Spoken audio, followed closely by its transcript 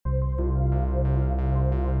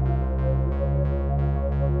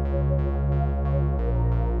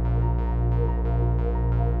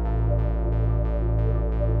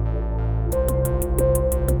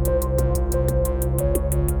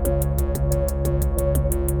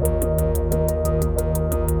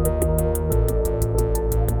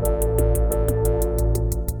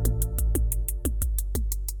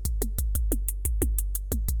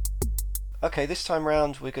Okay, this time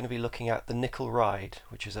round we're going to be looking at The Nickel Ride,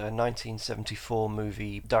 which is a 1974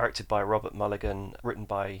 movie directed by Robert Mulligan, written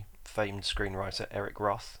by famed screenwriter Eric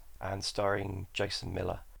Roth, and starring Jason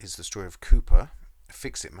Miller. Is the story of Cooper, a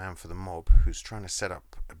fix-it man for the mob who's trying to set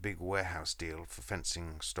up a big warehouse deal for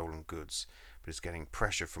fencing stolen goods, but is getting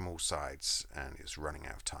pressure from all sides and is running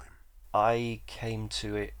out of time. I came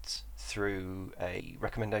to it through a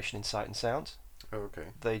recommendation in Sight and Sound. Oh, okay.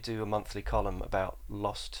 They do a monthly column about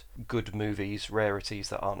lost good movies, rarities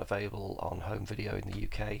that aren't available on home video in the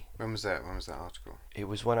UK. When was that? When was that article? It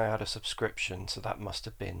was when I had a subscription, so that must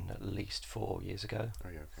have been at least 4 years ago. Oh,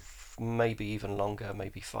 yeah, okay. Maybe even longer,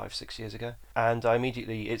 maybe 5-6 years ago. And I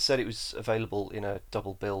immediately, it said it was available in a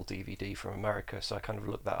double bill DVD from America, so I kind of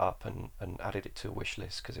looked that up and added it to a wish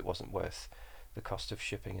list because it wasn't worth the cost of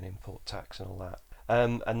shipping and import tax and all that.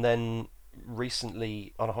 And then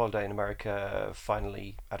recently, on a holiday in America,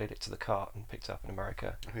 finally added it to the cart and picked it up in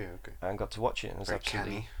America. Oh, yeah, okay. And got to watch it, and it was Very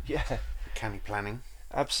absolutely canny. yeah, Canny planning.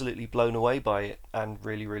 absolutely blown away by it, and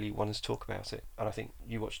really, really wanted to talk about it. And I think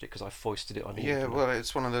you watched it because I foisted it on you. Yeah, well,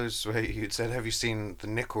 it's one of those where you said, "Have you seen The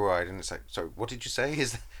Nickel Ride?" And it's like, sorry, what did you say?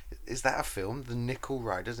 Is that a film? The Nickel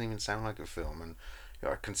Ride doesn't even sound like a film, and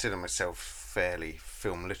I consider myself fairly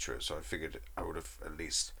film literate, so I figured I would have at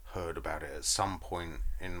least heard about it at some point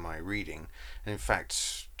in my reading. And in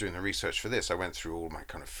fact, doing the research for this, I went through all my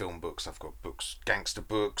kind of film books. I've got books, gangster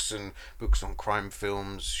books, and books on crime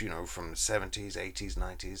films, from the 70s, 80s,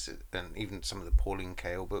 90s, and even some of the Pauline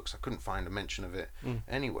Kael books. I couldn't find a mention of it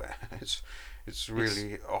anywhere. It's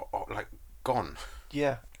really like gone.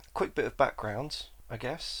 Yeah, quick bit of background, I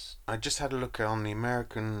guess. I just had a look on the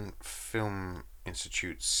American Film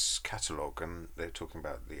Institute's catalogue, and they're talking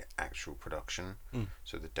about the actual production.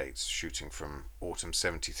 So the dates shooting from autumn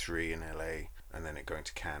 73 in LA, and then it going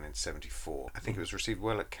to Cannes in 74. I think it was received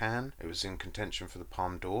well at Cannes. It was in contention for the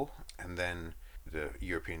Palme d'Or, and then the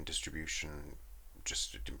European distribution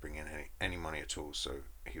just didn't bring in any money at all. So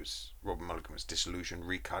Robert Mulligan was disillusioned,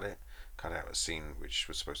 cut out a scene which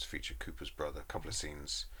was supposed to feature Cooper's brother, a couple of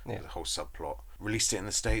scenes, with a whole subplot, released it in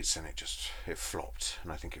the States, and it flopped.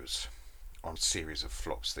 And I think it was on a series of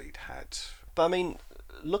flops that he'd had. But I mean,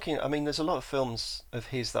 there's a lot of films of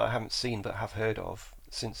his that I haven't seen but have heard of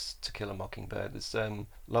since To Kill a Mockingbird. There's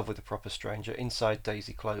Love with a Proper Stranger, Inside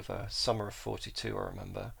Daisy Clover, Summer of 42, I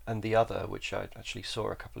remember, and The Other, which I actually saw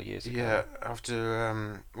a couple of years ago. Yeah,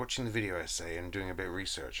 after watching the video essay and doing a bit of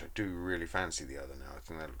research, I do really fancy The Other now. I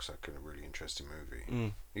think that looks like a really interesting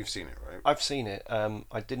movie. You've seen it, right? I've seen it.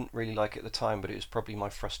 I didn't really like it at the time, but it was probably my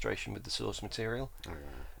frustration with the source material. Oh,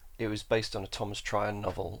 yeah. It was based on a Thomas Tryon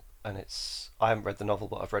novel, and I haven't read the novel,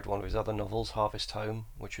 but I've read one of his other novels, Harvest Home,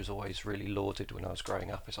 which was always really lauded when I was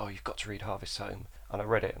growing up. It's, you've got to read Harvest Home. And I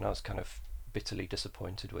read it, and I was kind of bitterly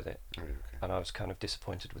disappointed with it. Oh, okay. And I was kind of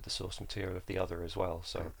disappointed with the source material of The Other as well,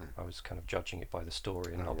 so I was kind of judging it by the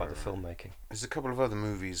story and not by the filmmaking. There's a couple of other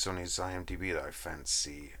movies on his IMDb that I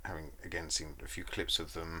fancy, having again seen a few clips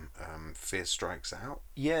of them. Fear Strikes Out.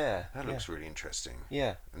 Yeah. That looks really interesting.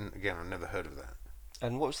 Yeah. And again, I've never heard of that.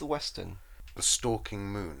 And what was the Western? The Stalking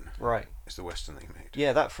Moon. Right. Is the Western they made.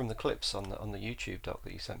 Yeah, that from the clips on the YouTube doc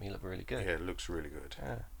that you sent me looked really good. Yeah, it looks really good.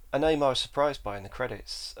 Yeah. A name I was surprised by in the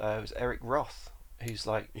credits was Eric Roth, who's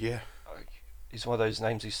like... Yeah. He's one of those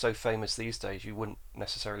names who's so famous these days you wouldn't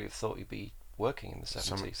necessarily have thought he'd be working in the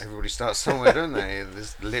 70s. Everybody starts somewhere, don't they?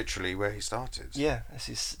 This is literally where he started. Yeah, it's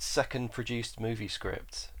his second produced movie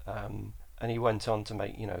script. And he went on to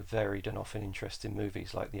make, varied and often interesting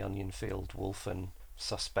movies like The Onion Field, Wolf and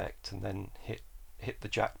Suspect, and then hit the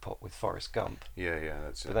jackpot with Forrest Gump. Yeah,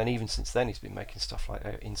 that's it. But then even since then he's been making stuff like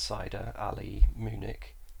Insider, Ali,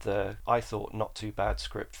 Munich. The, I thought, not too bad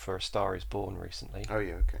script for A Star Is Born recently. Oh,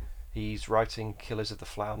 yeah, okay. He's writing Killers of the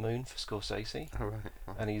Flower Moon for Scorsese. Oh, right.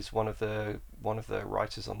 Oh. And he's one of the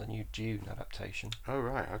writers on the new Dune adaptation. Oh,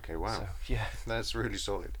 right, okay, wow. So, yeah. That's really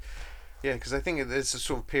solid. Yeah, because I think there's a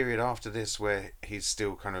sort of period after this where he's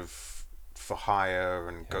still kind of for hire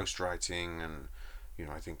and ghostwriting, and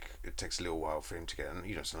I think it takes a little while for him to get, and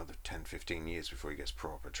it's another 10, 15 years before he gets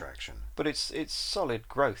proper traction. But it's solid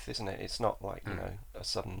growth, isn't it? It's not like a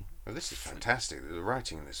sudden. Well, this is fantastic. The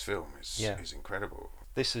writing in this film is incredible.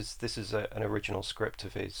 This is an original script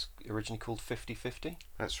of his, originally called 50-50.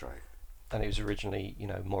 That's right. And it was originally,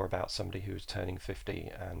 more about somebody who was turning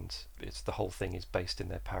 50, and the whole thing is based in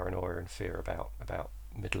their paranoia and fear about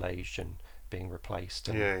middle age and being replaced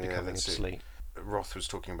and becoming obsolete. Roth was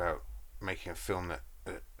talking about making a film that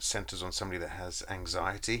centers on somebody that has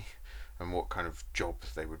anxiety and what kind of job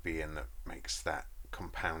they would be in that makes that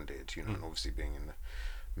compounded, and obviously being in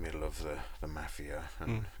middle of the mafia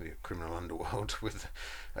and the criminal underworld with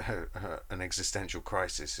an existential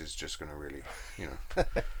crisis is just going to really,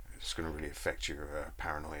 it's going to really affect your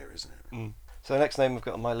paranoia, isn't it? So the next name I've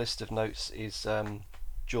got on my list of notes is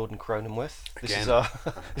Jordan Cronenweth. Again?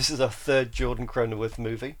 This is our third Jordan Cronenweth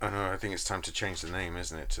movie. I know. I think it's time to change the name,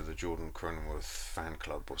 isn't it, to the Jordan Cronenweth Fan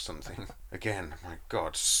Club or something. Again, my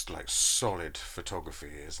God, like solid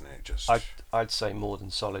photography, isn't it? Just I'd say more than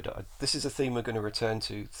solid. This is a theme we're going to return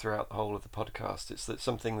to throughout the whole of the podcast. It's that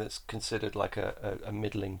something that's considered like a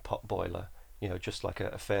middling pot boiler, just like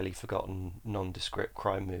a fairly forgotten nondescript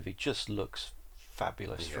crime movie, just looks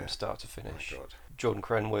fabulous from start to finish. My God. Jordan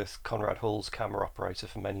Cronenweth, Conrad Hall's camera operator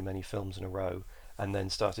for many, many films in a row, and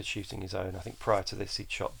then started shooting his own. I think prior to this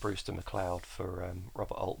he'd shot Brewster McCloud for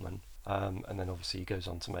Robert Altman, and then obviously he goes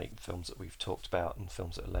on to make films that we've talked about and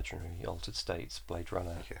films that are legendary: Altered States, Blade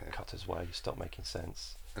Runner, Cutter's Way, Stop Making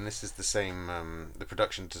Sense. And this is the same, the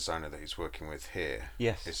production designer that he's working with here.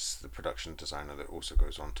 Yes. Is the production designer that also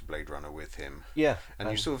goes on to Blade Runner with him. Yeah.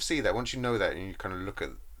 And you sort of see that, once you know that, and you kind of look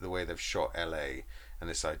at the way they've shot LA, and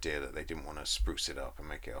this idea that they didn't want to spruce it up and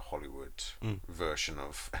make it a Hollywood version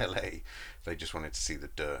of LA. They just wanted to see the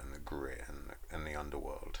dirt and the grit and the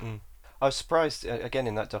underworld. I was surprised again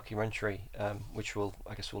in that documentary, which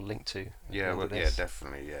I guess we'll link to.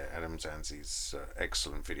 Definitely. Yeah, Adam Zanzi's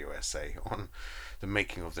excellent video essay on the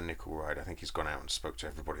making of the Nickel Ride. I think he's gone out and spoke to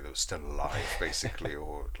everybody that was still alive, basically,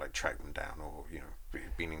 or like tracked them down, or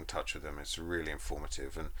been in touch with them. It's really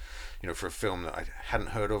informative, and for a film that I hadn't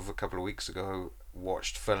heard of a couple of weeks ago,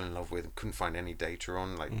 watched, fell in love with, and couldn't find any data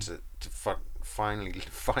on, to finally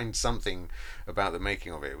find something about the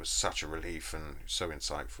making of it. It was such a relief and so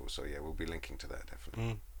insightful. So yeah, we'll be linking to that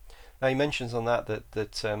definitely. Now he mentions on that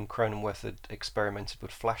Cronenweth had experimented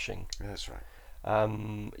with flashing. Yeah, that's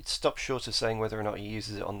right. It stops short of saying whether or not he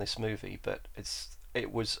uses it on this movie, but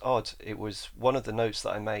it was odd. It was one of the notes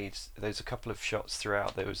that I made. There's a couple of shots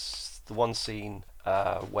throughout. There was the one scene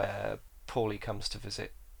where Paulie comes to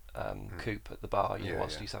visit Coop at the bar,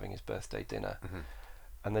 whilst he's having his birthday dinner.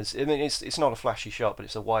 And it's not a flashy shot, but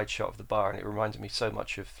it's a wide shot of the bar, and it reminded me so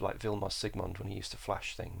much of like Vilmos Zsigmond when he used to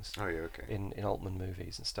flash things. Oh yeah, okay. In Altman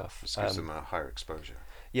movies and stuff. It gives them a higher exposure.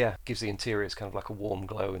 Yeah, gives the interiors kind of like a warm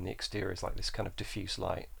glow, and the exteriors like this kind of diffuse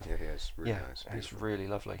light. Yeah, it's really nice. It's really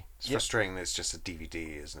lovely. It's frustrating that it's just a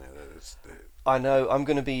DVD, isn't it? I know. I'm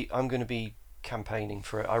gonna be campaigning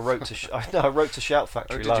for it. I wrote to Shout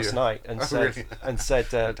Factory last night and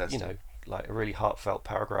said like a really heartfelt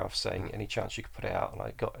paragraph saying any chance you could put it out, and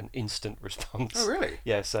I got an instant response. Oh really?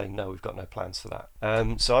 Yeah, saying no, we've got no plans for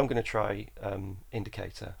that. So I'm going to try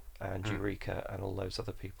Indicator and Eureka and all those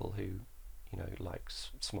other people who like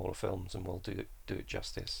smaller films, and will do it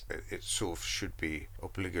justice. It sort of should be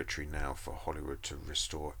obligatory now for Hollywood to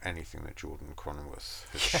restore anything that Jordan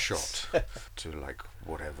Cronenweth has shot to like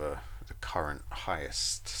whatever the current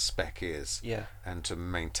highest spec is. Yeah. And to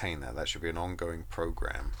maintain that should be an ongoing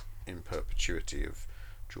program in perpetuity of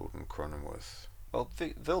Jordan Cronenweth. Well,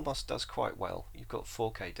 Vilmos does quite well. You've got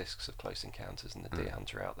 4K discs of Close Encounters and the Deer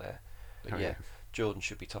Hunter out there. But Jordan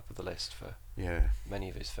should be top of the list for many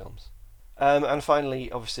of his films. And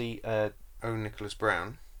finally, obviously... Nicholas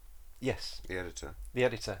Brown. Yes. The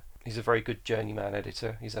editor. He's a very good journeyman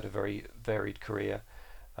editor. He's had a very varied career.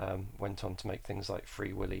 Went on to make things like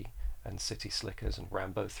Free Willy and City Slickers and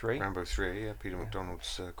Rambo 3. Peter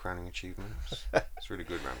McDonald's crowning achievements. It's really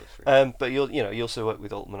good, Rambo 3. But he also worked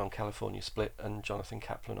with Altman on California Split and Jonathan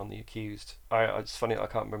Kaplan on The Accused. It's funny that I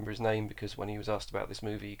can't remember his name, because when he was asked about this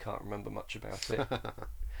movie, he can't remember much about it.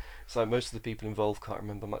 So most of the people involved can't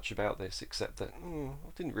remember much about this, except that I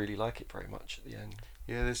didn't really like it very much at the end.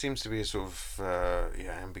 Yeah, there seems to be a sort of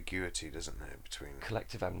ambiguity, doesn't there, between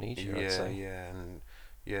collective amnesia. I'd say.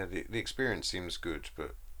 The experience seems good,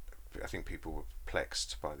 but I think people were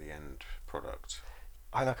perplexed by the end product,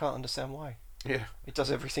 and I can't understand why. Yeah, it does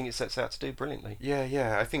everything it sets out to do brilliantly.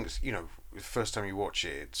 Yeah. I think the first time you watch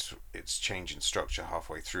it, its change in structure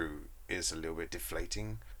halfway through is a little bit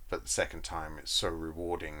deflating. But the second time, it's so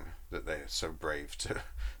rewarding that they're so brave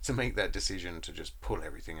to make that decision to just pull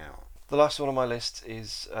everything out. The last one on my list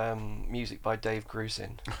is music by Dave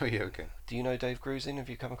Grusin. Oh yeah, okay. Do you know Dave Grusin? Have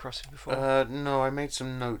you come across him before? No, I made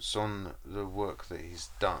some notes on the work that he's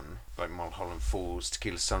done, like Mulholland Falls,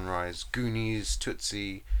 Tequila Sunrise, Goonies,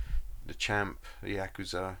 Tootsie, The Champ, The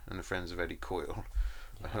Yakuza, and The Friends of Eddie Coyle.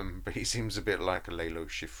 Yeah. But he seems a bit like a Lalo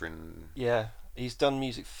Schifrin. Yeah, he's done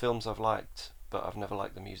music for films I've liked, but I've never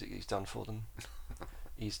liked the music he's done for them.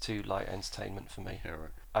 He's too light entertainment for me. Yeah,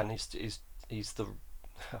 right. And he's the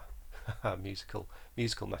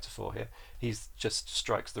musical metaphor here. He's just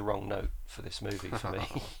strikes the wrong note for this movie for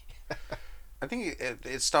me. I think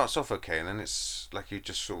it starts off okay, and then it's like he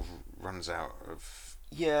just sort of runs out of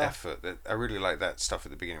Yeah, effort. That I really like that stuff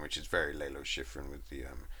at the beginning, which is very Lalo Schifrin with the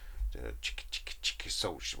chicka chicka chicka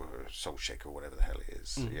soul shaker, whatever the hell it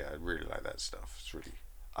is. Yeah, I really like that stuff. It's really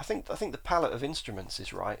I think the palette of instruments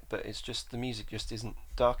is right, but it's just the music just isn't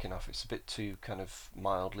dark enough. It's a bit too kind of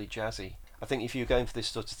mildly jazzy. I think if you were going for this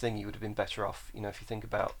sort of thing, you would have been better off. You know, if you think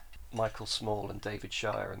about Michael Small and David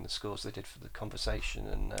Shire and the scores they did for The Conversation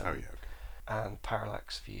and oh yeah, okay. and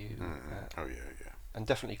Parallax View, Oh yeah. and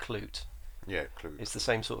definitely Klute. Yeah, Clue. It's the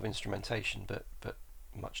same sort of instrumentation, but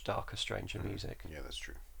much darker, stranger music. Yeah, that's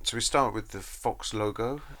true. So we start with the Fox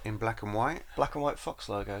logo in black and white. Black and white Fox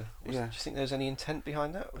logo. Yeah. Do you think there's any intent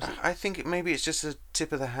behind that? Was it? I think maybe it's just a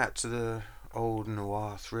tip of the hat to the old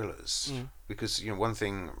noir thrillers, because one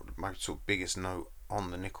thing, my sort of biggest note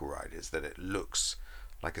on the Nickel Ride is that it looks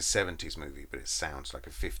like a 70s movie, but it sounds like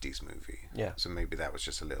a 50s movie. Yeah. So maybe that was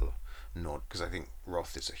just a little nod, because I think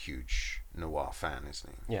Roth is a huge noir fan,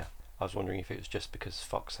 isn't he? Yeah. I was wondering if it was just because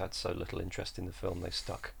Fox had so little interest in the film they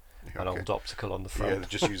stuck Yeah, an okay. old optical on the front. Yeah,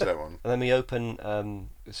 just use that one. And then we open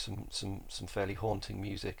with some fairly haunting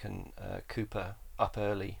music and Cooper up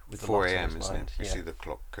early with the 4 lot in a.m. his isn't mind. it? You Yeah. see the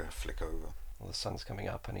clock flick over. Well, the sun's coming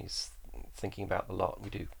up and he's thinking about the lot. We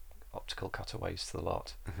do optical cutaways to the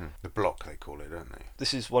lot. The block, they call it, don't they?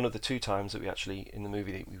 This is one of the two times that we actually, in the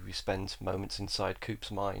movie, that we spend moments inside Coop's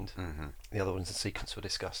mind. The other one's a sequence we'll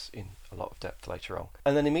discuss in a lot of depth later on.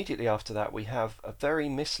 And then immediately after that, we have a very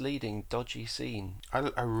misleading, dodgy scene I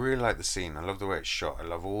really like the scene. I love the way it's shot. I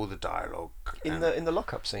love all the dialogue. in the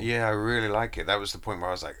lockup scene. Yeah, I really like it. That was the point where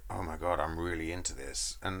I was like, oh my god, I'm really into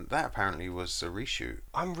this. And that apparently was a reshoot.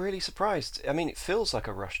 I'm really surprised. I mean, it feels like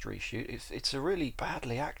a rushed reshoot. It's a really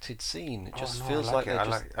badly acted scene. It just feels I like it. they're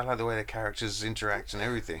just... I like the way the characters interact and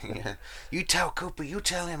everything. Yeah. You tell Cooper, you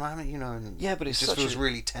tell him. I mean, and Yeah, but it it's just such feels a-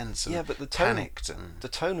 really tense and Yeah, but the tone, panicked and the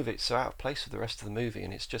tone of it's so out of place with the rest of the movie,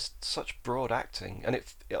 and it's just such broad acting, and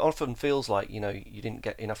it often feels like you didn't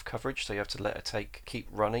get enough coverage, so you have to let a take keep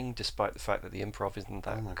running, despite the fact that the improv isn't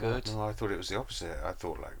that oh my good. god. No, I thought it was the opposite. I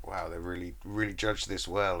thought like, wow, they really judged this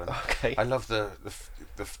well. And Okay. I love the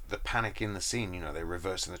panic in the scene. They're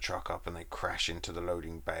reversing the truck up and they crash into the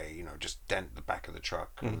loading bay. Just dent the back of the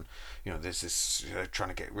truck, and there's this trying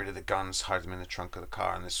to get rid of the guns, hide them in the trunk of the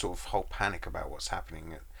car, and this sort of whole panic about what's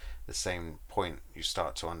happening. At the same point, you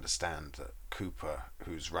start to understand that Cooper,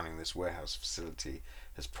 who's running this warehouse facility,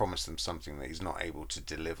 has promised them something that he's not able to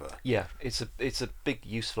deliver. Yeah, it's a big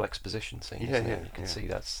useful exposition scene. Yeah, isn't yeah, it? You can yeah. see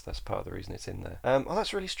that's part of the reason it's in there. Oh,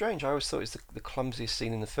 that's really strange. I always thought it was the clumsiest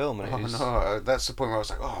scene in the film, and Oh it is... no, that's the point where I was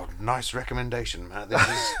like, oh, nice recommendation, Matt. This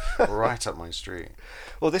is right up my street.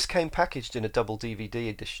 Well, this came packaged in a double DVD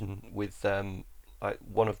edition with like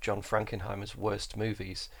one of John Frankenheimer's worst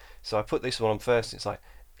movies. So I put this one on first. And it's like,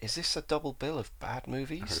 is this a double bill of bad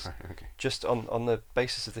movies? Okay. Just on the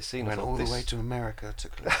basis of this scene, I Went thought all this, the way to America to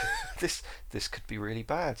collect. this could be really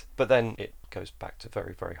bad. But then it goes back to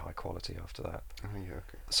very, very high quality after that. Oh yeah,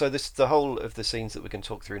 okay. So the whole of the scenes that we're going to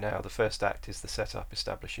talk through now, the first act is the setup,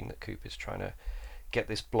 establishing that Coop is trying to get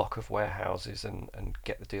this block of warehouses and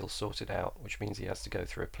get the deal sorted out, which means he has to go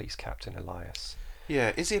through a police captain, Elias.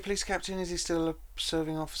 Yeah, is he a police captain? Is he still a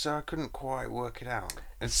serving officer? I couldn't quite work it out.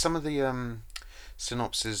 And some of the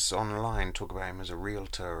synopses online talk about him as a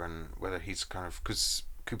realtor and whether he's kind of, because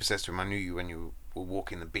Cooper says to him, "I knew you when you were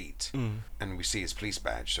walking the beat," and we see his police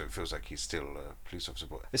badge, so it feels like he's still a police officer.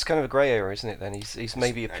 But It's kind of a grey area, isn't it? Then he's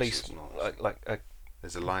maybe a Actually, police it's not. like a...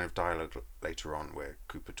 There's a line of dialogue later on where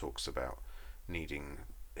Cooper talks about needing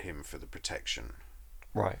him for the protection,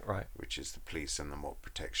 Right. which is the police and the mob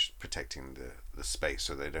protecting the space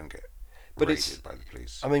so they don't get But raided by the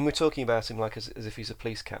police. I mean, we're talking about him like as if he's a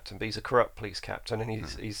police captain, but he's a corrupt police captain, and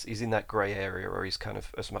he's in that grey area where he's kind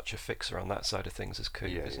of as much a fixer on that side of things as Coop,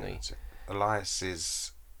 isn't he? That's it.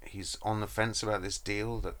 Elias he's on the fence about this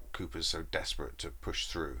deal that Cooper's so desperate to push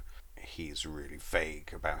through. He's really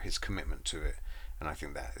vague about his commitment to it, and I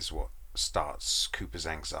think that is what starts Cooper's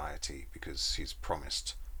anxiety, because he's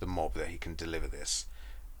promised the mob that he can deliver this,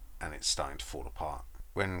 and it's starting to fall apart.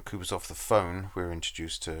 When Cooper's off the phone, we're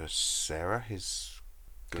introduced to Sarah, his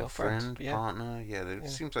girlfriend, yeah. partner. Yeah, it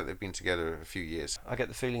seems like they've been together a few years. I get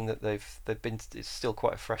the feeling that they've been. It's still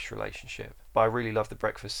quite a fresh relationship. But I really love the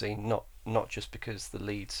breakfast scene, not just because the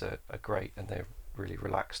leads are great and they're really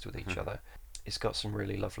relaxed with each other. It's got some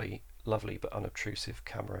really lovely but unobtrusive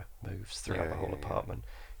camera moves throughout the whole apartment.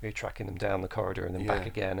 You're tracking them down the corridor and then back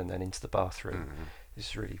again and then into the bathroom.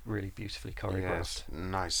 It's really, really beautifully choreographed. Yeah, it's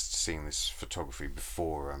nice seeing this photography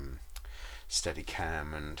before steady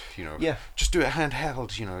cam, and Yeah. just do it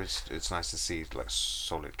handheld. It's nice to see like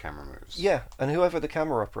solid camera moves. Yeah, and whoever the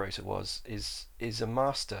camera operator was is a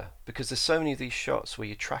master, because there's so many of these shots where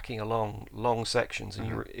you're tracking along long sections,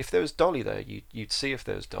 and if there was dolly there, you'd see if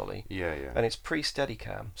there was dolly. Yeah, yeah. And it's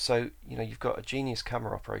pre-Steadicam, so you've got a genius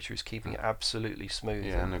camera operator who's keeping it absolutely smooth.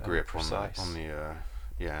 Yeah, and the grip precise. on the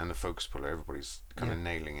and the focus puller. Everybody's kind of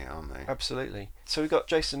nailing it, aren't they? Absolutely. So we've got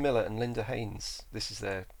Jason Miller and Linda Haynes. This is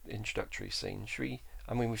their introductory scene.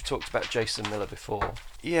 We've talked about Jason Miller before.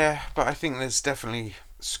 Yeah, but I think there's definitely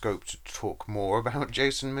scope to talk more about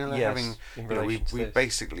Jason Miller. Yes, We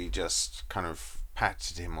basically just kind of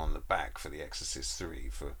patted him on the back for The Exorcist 3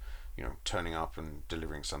 for turning up and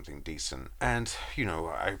delivering something decent. And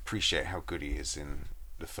I appreciate how good he is in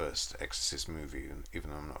the first Exorcist movie,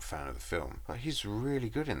 even though I'm not a fan of the film. But he's really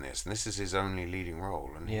good in this, and this is his only leading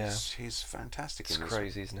role, and he's fantastic in this. It's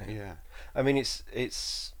crazy, isn't it? Yeah. I mean,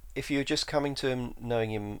 it's if you're just coming to him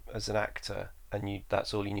knowing him as an actor, and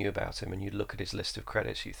that's all you knew about him, and you look at his list of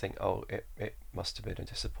credits, you think, oh, it must have been a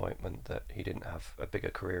disappointment that he didn't have a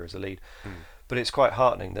bigger career as a lead. But it's quite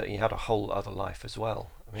heartening that he had a whole other life as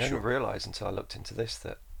well. I mean, I didn't realise until I looked into this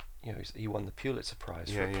that he won the Pulitzer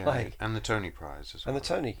Prize for a play. And the Tony Prize as well. And the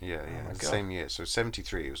Tony. Yeah, the same year. So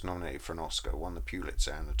 1973, he was nominated for an Oscar, won the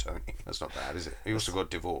Pulitzer and the Tony. That's not bad, is it? He also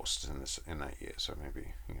got divorced in that year, so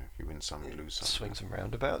maybe you win some, you lose some. Swings and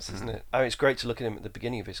roundabouts, isn't it? I mean, it's great to look at him at the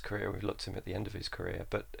beginning of his career. We've looked at him at the end of his career,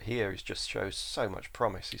 but here he just shows so much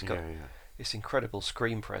promise. He's got this incredible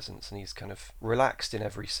screen presence, and he's kind of relaxed in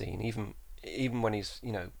every scene, even when he's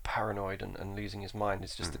paranoid and losing his mind.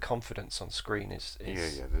 It's just the confidence on screen is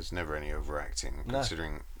there's never any overacting,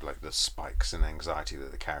 considering like the spikes in anxiety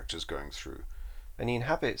that the character's going through.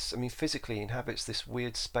 And physically he inhabits this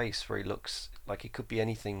weird space where he looks like he could be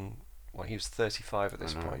anything. Well, he was 35 at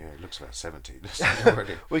this point. Yeah, he looks about 70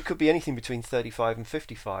 already. Well, he could be anything between 35 and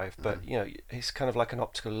 55, but he's kind of like an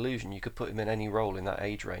optical illusion. You could put him in any role in that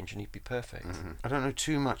age range and he'd be perfect. I don't know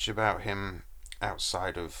too much about him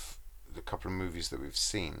outside of the couple of movies that we've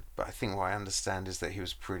seen, but I think what I understand is that he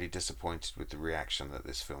was pretty disappointed with the reaction that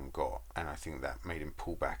this film got, and I think that made him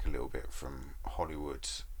pull back a little bit from Hollywood.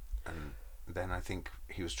 And then I think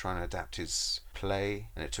he was trying to adapt his play,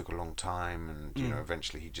 and it took a long time, and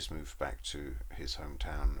eventually he just moved back to his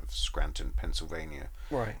hometown of Scranton, Pennsylvania,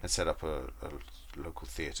 right, and set up a local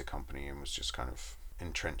theatre company and was just kind of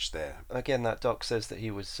entrenched there. Again, that doc says that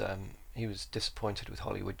he was disappointed with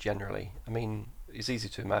Hollywood generally. I mean, it's easy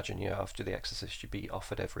to imagine, after The Exorcist, you'd be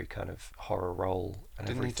offered every kind of horror role and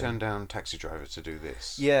Didn't everything. he turn down Taxi Driver to do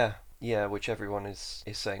this? Yeah, which everyone is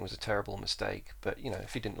saying was a terrible mistake. But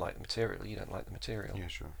if you didn't like the material, you don't like the material. Yeah,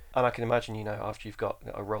 sure. And I can imagine, after you've got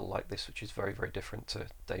a role like this, which is very, very different to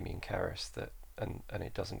Damien Karras, and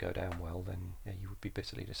it doesn't go down well, then you would be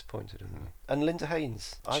bitterly disappointed. And Linda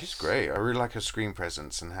Haynes, she's great. I really like her screen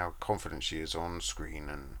presence and how confident she is on screen,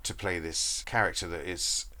 and to play this character that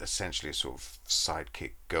is essentially a sort of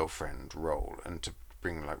sidekick girlfriend role, and to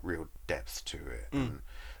bring like real depth to it.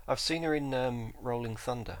 I've seen her in Rolling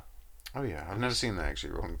Thunder. Oh yeah, I've never seen that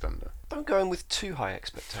actually, Rolling Thunder. Don't go in with too high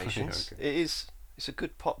expectations. Okay. It's a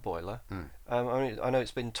good pot boiler. I know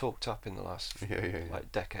it's been talked up in the last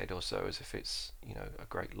decade or so as if it's a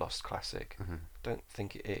great lost classic. Don't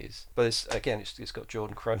think it is, but it's got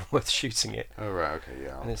Jordan Cronenworth shooting it. Oh right, okay,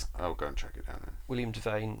 yeah. I'll go and track it down then. William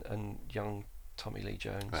Devane and young Tommy Lee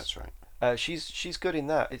Jones. That's right. She's good in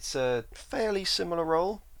that. It's a fairly similar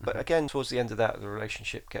role, but again, towards the end of that, the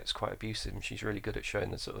relationship gets quite abusive, and she's really good at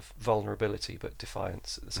showing the sort of vulnerability but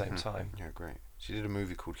defiance at the same time. Yeah, great. She did a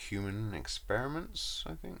movie called Human Experiments,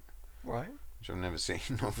 I think. Right. Which I've never seen.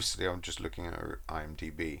 Obviously, I'm just looking at her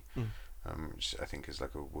IMDb, which I think is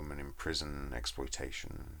like a woman in prison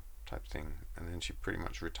exploitation type thing, and then she pretty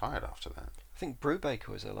much retired after that. I think Brubaker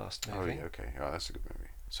was her last movie. Oh yeah, okay. Oh, that's a good movie.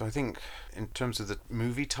 So I think in terms of the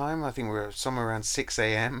movie time, I think we're somewhere around 6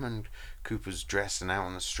 a.m. and Cooper's dressed and out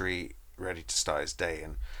on the street, ready to start his day.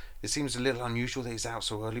 And it seems a little unusual that he's out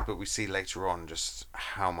so early, but we see later on just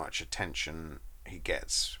how much attention he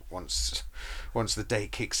gets once the day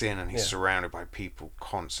kicks in and he's surrounded by people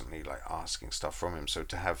constantly like asking stuff from him. So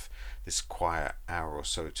to have this quiet hour or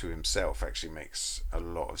so to himself actually makes a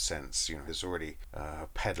lot of sense. There's already a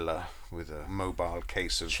peddler with a mobile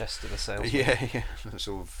case of Chester the salesman. Yeah,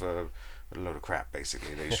 sort of a load of crap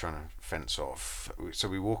basically that he's trying to fence off. So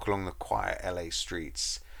we walk along the quiet LA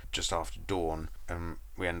streets just after dawn, and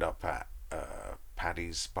we end up at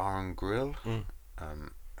Paddy's Bar and Grill.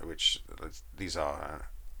 Which these are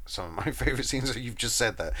some of my favourite scenes. You've just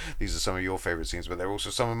said that these are some of your favourite scenes, but they're also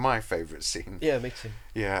some of my favourite scenes. Yeah, me too.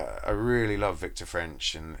 Yeah, I really love Victor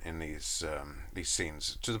French in these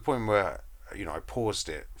scenes, to the point where I paused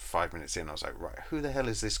it 5 minutes in. I was like, right, who the hell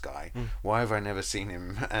is this guy? Mm. Why have I never seen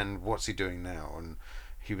him? And what's he doing now? And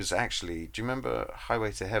he was actually. Do you remember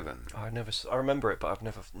Highway to Heaven? I remember it, but I've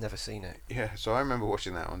never seen it. Yeah, so I remember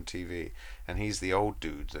watching that on TV, and he's the old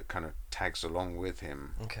dude that kind of tags along with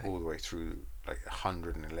him all the way through like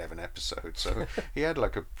 111 episodes. So he had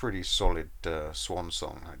like a pretty solid swan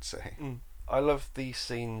song, I'd say. Mm. I love these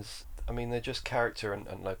scenes. I mean, they're just character and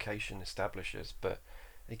location establishers, but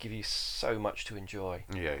they give you so much to enjoy.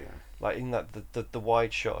 Yeah. Like in that the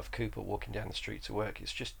wide shot of Cooper walking down the street to work,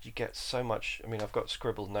 it's just, you get so much. I mean, I've got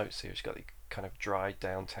scribbled notes here. It's got the kind of dry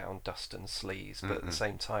downtown dust and sleaze, but at the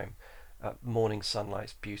same time, morning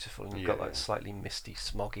sunlight's beautiful, and you've got like slightly misty,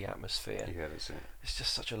 smoggy atmosphere. Yeah, that's it. It's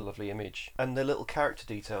just such a lovely image, and the little character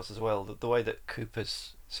details as well. The way that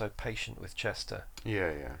Cooper's so patient with Chester.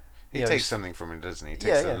 Yeah. He takes something from him, doesn't he? He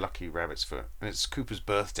takes a lucky rabbit's foot, and it's Cooper's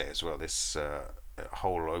birthday as well. This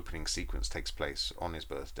whole opening sequence takes place on his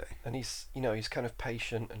birthday, and he's kind of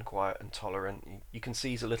patient and quiet and tolerant. You can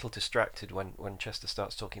see he's a little distracted when Chester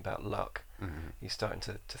starts talking about luck. Mm-hmm. He's starting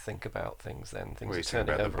to think about things. Then things he's are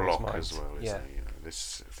turning about over the his block mind. as well. Yeah.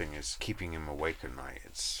 This thing is keeping him awake at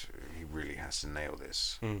night. He really has to nail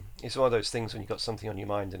this. It's one of those things when you've got something on your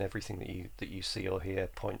mind and everything that you see or hear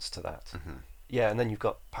points to that. Mm-hmm. Yeah, and then you've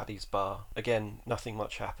got Paddy's bar. Again, nothing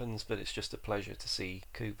much happens, but it's just a pleasure to see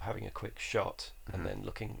Coop having a quick shot, and then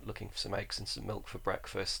looking for some eggs and some milk for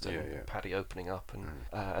breakfast, and Paddy opening up,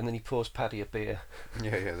 and then he pours Paddy a beer.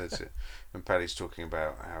 Yeah, that's it. And Paddy's talking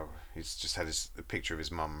about how he's just had the picture of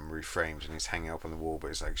his mum reframed, and he's hanging up on the wall, but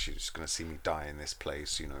it's like, she's going to see me die in this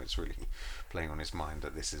place. It's really playing on his mind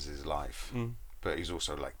that this is his life. But he's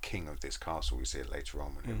also like king of this castle. We see it later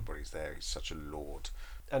on when everybody's there. He's such a lord.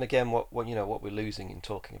 And again, what we're losing in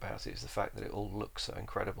talking about it is the fact that it all looks so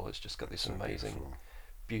incredible. It's just got this amazing,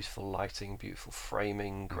 beautiful lighting, beautiful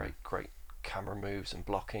framing, great camera moves and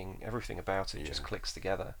blocking. Everything about it just clicks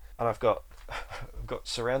together. And I've got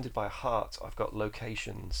surrounded by a heart. I've got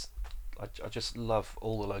locations. I just love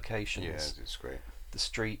all the locations. Yeah, it's great. The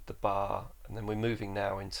street, the bar, and then we're moving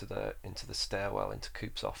now into the stairwell, into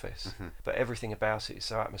Coop's office. But everything about it is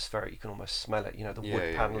so atmospheric, you can almost smell it. The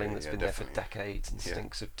wood panelling that's been definitely there for decades and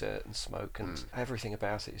stinks of dirt and smoke, and everything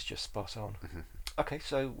about it is just spot on. Okay,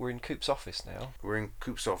 so we're in Coop's office now. We're in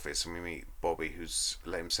Coop's office, and we meet Bobby, who's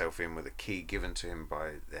let himself in with a key given to him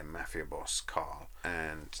by their mafia boss Carl,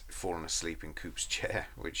 and fallen asleep in Coop's chair,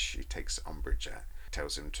 which he takes umbrage at.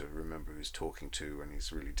 Tells him to remember who he's talking to, and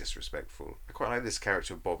he's really disrespectful. I quite like this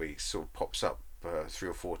character of Bobby. Sort of pops up 3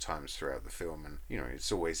 or 4 times throughout the film, and it's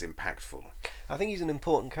always impactful. I think he's an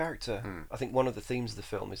important character. I think one of the themes of the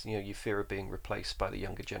film is your fear of being replaced by the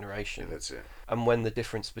younger generation. Yeah, that's it. And when the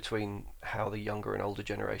difference between how the younger and older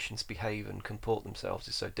generations behave and comport themselves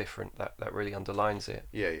is so different, that really underlines it.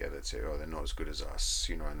 Yeah, that's it. Oh, they're not as good as us,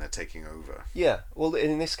 and they're taking over. Yeah, well,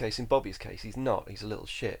 in this case, in Bobby's case, he's not. He's a little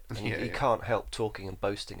shit. And he can't help talking and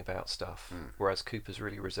boasting about stuff, whereas Cooper's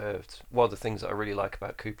really reserved. One of the things that I really like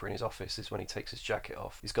about Cooper in his office is when he takes his jacket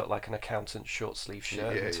off. He's got like an accountant's short sleeve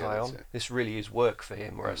shirt and tie on. This really is work for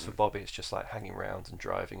him, whereas for Bobby it's just like hanging around and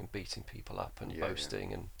driving and beating people up and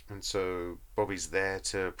boasting. And so Bobby's there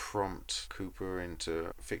to prompt Cooper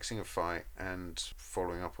into fixing a fight and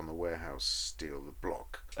following up on the warehouse steal, the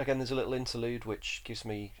block. Again, there's a little interlude which gives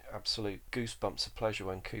me absolute goosebumps of pleasure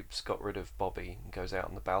when Coop's got rid of Bobby and goes out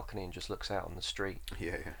on the balcony and just looks out on the street.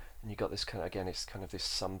 Yeah. And you got this it's kind of this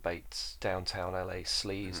sun-baked downtown LA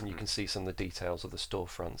sleaze, and you can see some of the details of the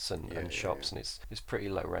storefronts and shops, and it's pretty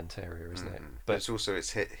low rent area, isn't it? But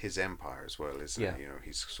it's his empire as well, isn't it? Yeah.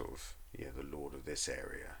 He's sort of the lord of this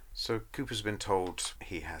area. So Cooper's been told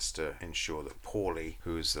he has to ensure that Paulie,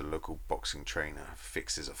 who is the local boxing trainer,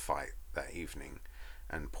 fixes a fight that evening,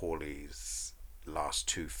 and Paulie's last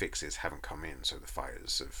 2 fixes haven't come in, so the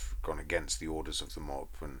fighters have gone against the orders of the mob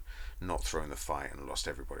and not thrown the fight and lost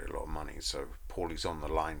everybody a lot of money. So Paulie's on the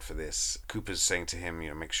line for this. Cooper's saying to him,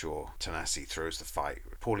 make sure Tanasi throws the fight.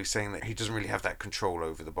 Paulie's saying that he doesn't really have that control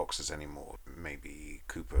over the boxers anymore. Maybe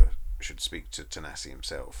Cooper should speak to Tanasi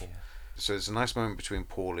himself. Yeah. So there's a nice moment between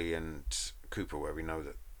Paulie and Cooper where we know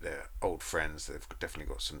that they're old friends. They've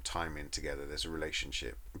definitely got some time in together. There's a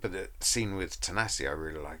relationship. But the scene with Tanasi I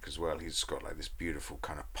really like as well. He's got like this beautiful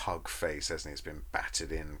kind of pug face, hasn't he? It's been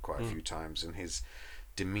battered in quite a few times, and his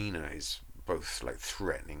demeanour is both like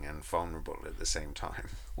threatening and vulnerable at the same time.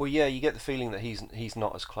 Well, yeah, you get the feeling that he's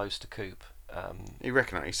not as close to Coop.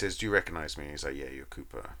 He says, "Do you recognise me?" And he's like, "Yeah, you're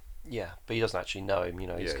Cooper." Yeah, but he doesn't actually know him.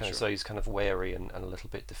 He's sure. He's kind of wary and a little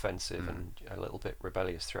bit defensive and a little bit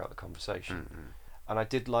rebellious throughout the conversation. And I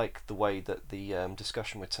did like the way that the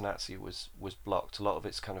discussion with Tanatsu was blocked. A lot of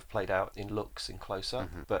it's kind of played out in looks in close up,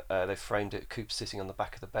 but they framed it. Coop's sitting on the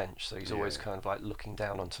back of the bench, so he's always kind of like looking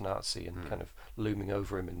down on Tanatsu and kind of looming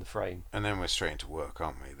over him in the frame. And then we're straight into work,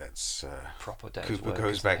 aren't we? That's Proper day's Cooper work,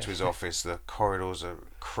 goes isn't back it? to his office. The corridors are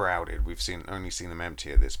crowded. We've only seen them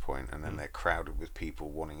empty at this point, and then they're crowded with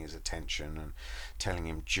people wanting his attention and telling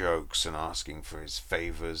him jokes and asking for his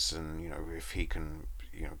favors, and if he can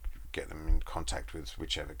get them in contact with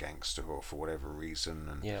whichever gangster or for whatever reason,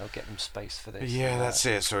 and I'll get them space for this. yeah, that's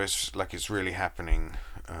it. So it's like it's really happening,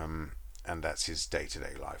 and that's his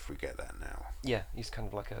day-to-day life. We get that now. Yeah, he's kind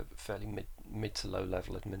of like a fairly mid to low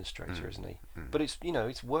level administrator, isn't he? But it's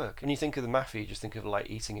it's work. When you think of the mafia, you just think of like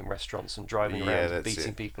eating in restaurants and driving around and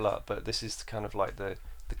beating people up. But this is kind of like the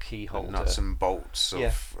key holder, the nuts and bolts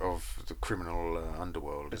of the criminal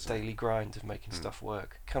underworld. The daily grind of making stuff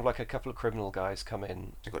work. Kind of like a couple of criminal guys come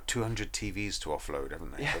in. They've got 200 TVs to offload,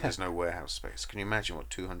 haven't they? Yeah. But there's no warehouse space. Can you imagine what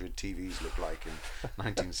 200 TVs look like in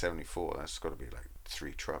 1974? That's got to be like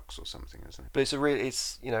 3 trucks or something, isn't it? But it's a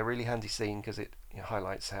really handy scene because it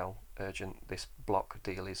highlights how urgent this block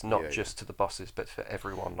deal is, not just to the bosses, but for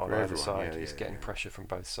everyone on either side. He's getting pressure from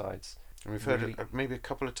both sides. And we've heard it maybe a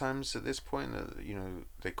couple of times at this point that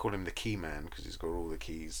they call him the key man because he's got all the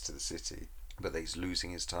keys to the city, but he's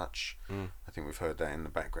losing his touch. I think we've heard that in the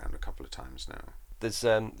background a couple of times now. There's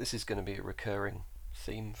this is going to be a recurring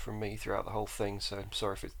theme from me throughout the whole thing, so I'm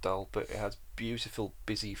sorry if it's dull, but it has beautiful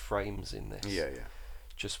busy frames in this. Yeah.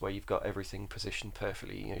 Just where you've got everything positioned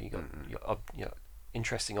perfectly. You've got your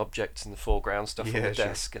interesting objects in the foreground, stuff on the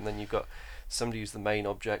desk, and then you've got somebody who's the main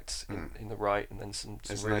object in the right, and then some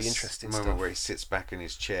really nice interesting moment stuff where he sits back in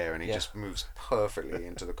his chair and he just moves perfectly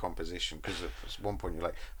into the composition, because at one point you're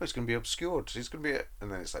like, oh, it's going to be obscured, he's going to be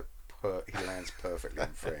and then it's like he lands perfectly in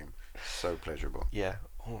frame. So pleasurable.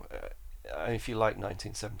 If you like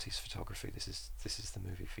 1970s photography, this is the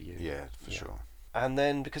movie for you. For sure. And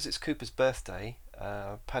then because it's Cooper's birthday,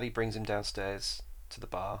 Paddy brings him downstairs to the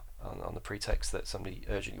bar on the pretext that somebody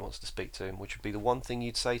urgently wants to speak to him, which would be the one thing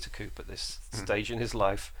you'd say to Coop at this stage in his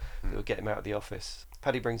life that would get him out of the office.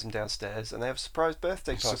 Paddy brings him downstairs and they have a surprise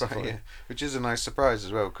birthday party for him. Which is a nice surprise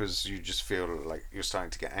as well, because you just feel like you're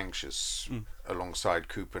starting to get anxious alongside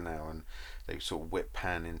Cooper now, and they sort of whip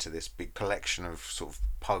pan into this big collection of sort of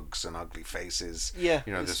pugs and ugly faces.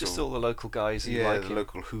 It's just all the local guys who like him.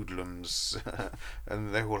 Local hoodlums,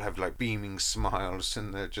 and they all have like beaming smiles,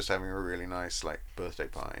 and they're just having a really nice like birthday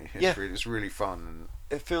party. It's really fun, and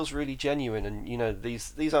it feels really genuine. And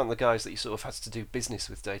these aren't the guys that he sort of has to do business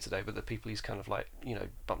with day to day, but the people he's kind of like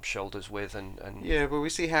bump shoulders with, and but we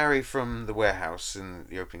see Harry from the warehouse in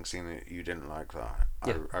the opening scene that you didn't like. That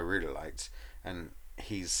I really liked, and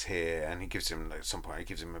he's here, and he gives him at some point he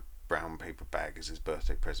gives him a brown paper bag as his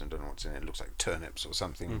birthday present. I don't know what's in it. It looks like turnips or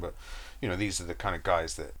something, but these are the kind of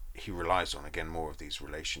guys that he relies on. Again, more of these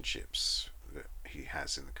relationships that he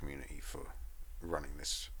has in the community for running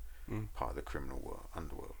this part of the criminal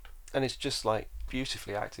underworld. And it's just like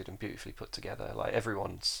beautifully acted and beautifully put together. Like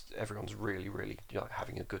everyone's really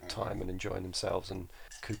having a good time and enjoying themselves, and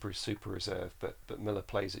Cooper is super reserved, but Miller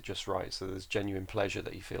plays it just right, so there's genuine pleasure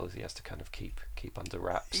that he feels he has to kind of keep under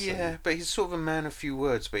wraps. But he's sort of a man of few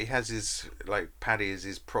words, but he has his, like, Paddy is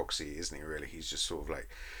his proxy, isn't he, really? He's just sort of like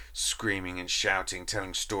screaming and shouting,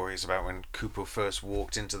 telling stories about when Cooper first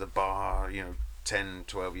walked into the bar 10,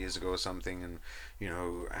 12 years ago or something, and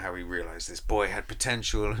how he realised this boy had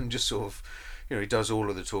potential, and just sort of he does all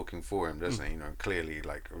of the talking for him, doesn't he? Clearly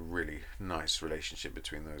like a really nice relationship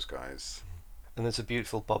between those guys. And there's a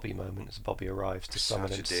beautiful Bobby moment as Bobby arrives to summon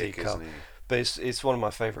him to see Carl. But it's one of my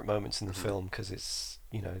favourite moments in the film, because it's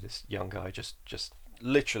this young guy just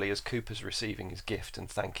literally, as Cooper's receiving his gift and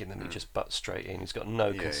thanking them, he just butts straight in. He's got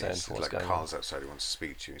no concern for what's going on. Carl's outside, he wants to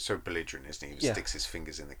speak to you. He's so belligerent, isn't he? He sticks his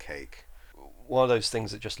fingers in the cake. One of those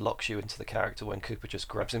things that just locks you into the character when Cooper just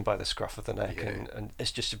grabs him by the scruff of the neck, and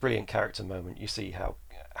it's just a brilliant character moment. You see how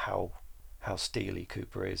steely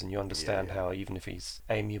Cooper is, and you understand how even if he's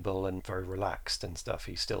amiable and very relaxed and stuff,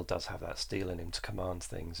 he still does have that steel in him to command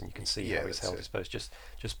things, and you can see how he's held his post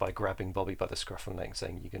just by grabbing Bobby by the scruff of the neck and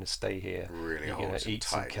saying, you're going to stay here, really you're going to eat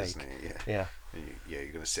some cake. You're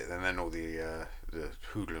going to sit there, and then all the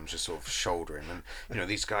hoodlums just sort of shoulder him, and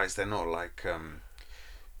these guys, they're not like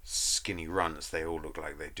skinny runts, they all look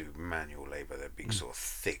like they do manual labour. They're big sort of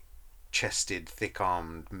thick-chested,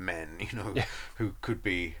 thick-armed men, who could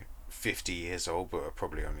be 50 years old, but are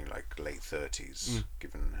probably only like late 30s,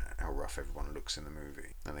 given how rough everyone looks in the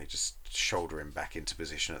movie. And they just shoulder him back into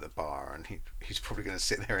position at the bar, and he's probably going to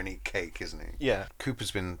sit there and eat cake, isn't he? Yeah.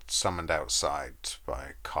 Cooper's been summoned outside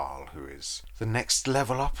by Carl, who is the next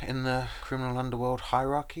level up in the criminal underworld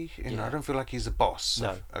hierarchy. I don't feel like he's a boss.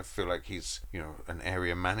 No. I feel like he's, an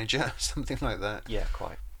area manager, something like that. Yeah,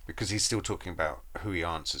 quite. Because he's still talking about who he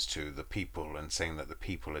answers to, the people, and saying that the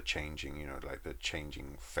people are changing, like the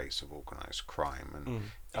changing face of organised crime. And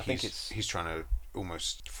I think he's trying to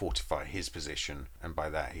almost fortify his position, and by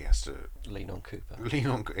that he has to lean on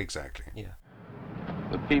Cooper. Exactly. Yeah.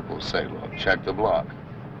 The people say, look, check the block.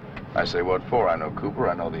 I say, what for? I know Cooper,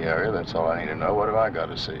 I know the area, that's all I need to know. What have I got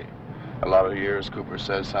to see? A lot of years Cooper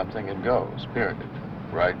says something, it goes, period.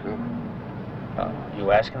 Right, Cooper?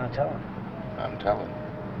 You asking or telling? I'm telling.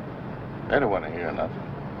 They don't want to hear nothing.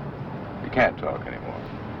 You can't talk anymore.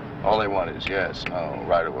 All they want is yes, no,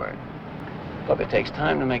 right away. Look, it takes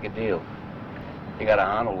time to make a deal. You got to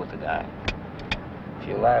handle with the guy. A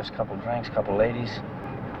few laughs, couple drinks, couple ladies.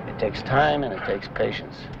 It takes time and it takes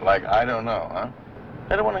patience. Like, I don't know, huh?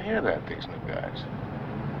 They don't want to hear that, these new guys.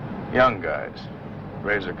 Young guys.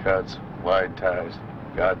 Razor cuts, wide ties,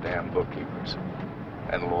 goddamn bookkeepers.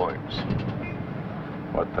 And lawyers.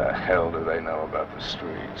 What the hell do they know about the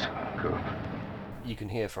streets, Coop? You can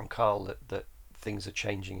hear from Carl that things are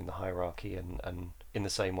changing in the hierarchy, and in the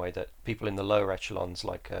same way that people in the lower echelons,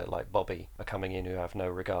 like Bobby, are coming in who have no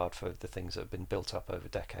regard for the things that have been built up over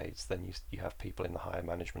decades. Then you have people in the higher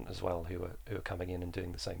management as well who are coming in and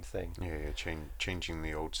doing the same thing. Yeah, changing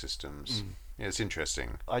the old systems. Yeah, it's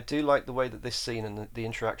interesting. I do like the way that this scene and the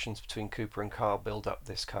interactions between Cooper and Carl build up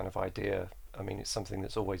this kind of idea. I mean, it's something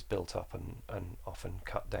that's always built up and often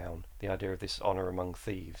cut down. The idea of this honour among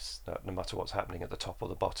thieves, that no matter what's happening at the top or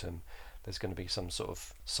the bottom, there's going to be some sort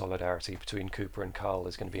of solidarity between Cooper and Carl.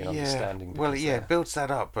 There's going to be an understanding. Well, it builds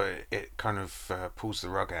that up, but it kind of pulls the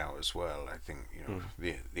rug out as well. I think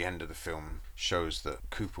the end of the film shows that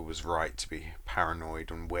Cooper was right to be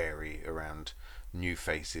paranoid and wary around new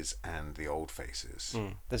faces and the old faces.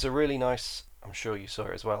 There's a really nice, I'm sure you saw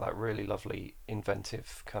it as well, that really lovely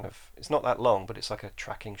inventive kind of, it's not that long, but it's like a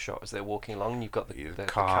tracking shot as they're walking along, and you've got the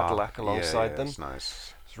Cadillac alongside them. It's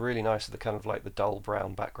nice. It's really nice, the kind of like the dull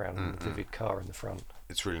brown background and the vivid car in the front.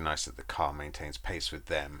 It's really nice that the car maintains pace with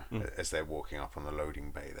them as they're walking up on the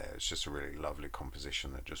loading bay there. It's just a really lovely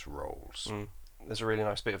composition that just rolls. There's a really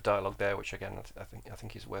nice bit of dialogue there, which again I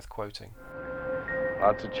think is worth quoting.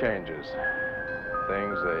 Lots of changes.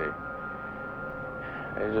 Things,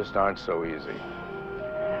 they just aren't so easy.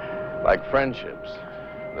 Like friendships,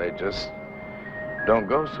 they just don't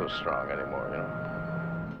go so strong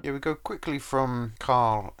anymore, Yeah, we go quickly from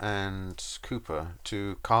Carl and Cooper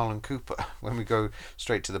to Carl and Cooper when we go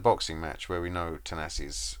straight to the boxing match where we know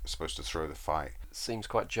Tanassi's supposed to throw the fight. It seems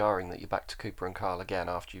quite jarring that you're back to Cooper and Carl again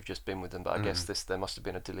after you've just been with them, but I guess there must have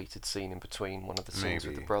been a deleted scene in between one of the scenes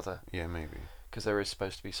with the brother. Yeah, maybe. Because there is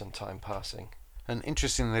supposed to be some time passing. And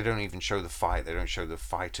interesting, they don't even show the fight, they don't show the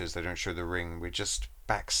fighters, they don't show the ring. We're just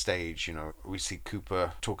backstage, we see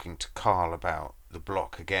Cooper talking to Carl about the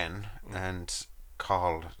block again, and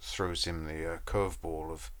Carl throws him the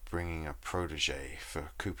curveball of bringing a protege for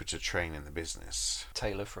Cooper to train in the business.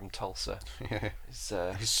 Taylor from Tulsa. Yeah.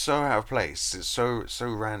 He's so out of place. It's so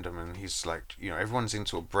random, and he's like, everyone's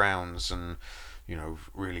into Browns and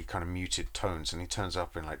really kind of muted tones, and he turns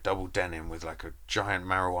up in like double denim with like a giant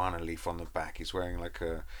marijuana leaf on the back. He's wearing like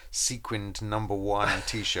a sequined number 1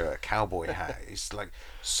 t-shirt, a cowboy hat. He's like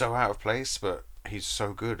so out of place, but he's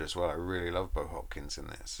so good as well. I really love Bo Hopkins in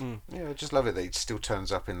this. Yeah, I just love it that he still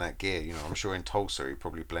turns up in that gear. I'm sure in Tulsa he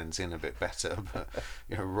probably blends in a bit better, but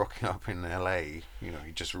rocking up in LA,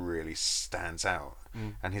 he just really stands out.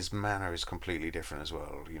 And his manner is completely different as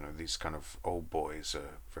well. These kind of old boys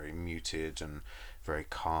are very muted and very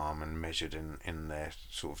calm and measured in their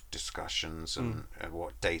sort of discussions and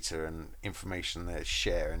what data and information they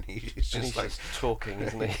share, and he's just talking,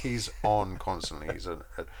 isn't he? He's on constantly. He's a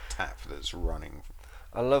tap that's running.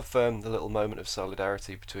 I love the little moment of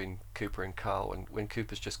solidarity between Cooper and Carl when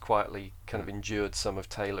Cooper's just quietly kind of endured some of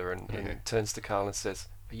Taylor and turns to Carl and says,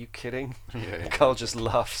 "Are you kidding?" Yeah. Carl just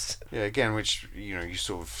laughs. Yeah, again, which you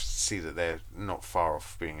sort of see that they're not far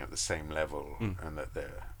off being at the same level, and that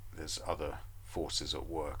there's other forces at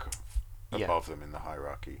work above them in the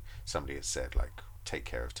hierarchy. Somebody has said, like, take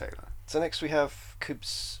care of Taylor. So next we have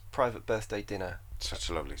Coop's private birthday dinner. Such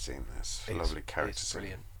a lovely scene, this. A lovely character It's scene.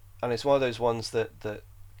 brilliant. And it's one of those ones that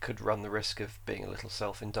could run the risk of being a little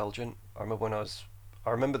self-indulgent. I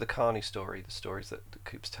remember the Carney story, the stories that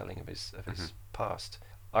Coop's telling of his past.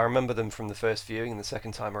 I remember them from the first viewing, and the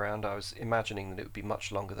second time around I was imagining that it would be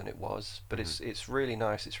much longer than it was. But it's really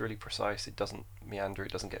nice, it's really precise, it doesn't meander,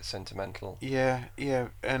 it doesn't get sentimental. Yeah,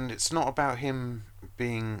 and it's not about him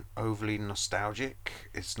being overly nostalgic.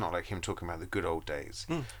 It's not like him talking about the good old days.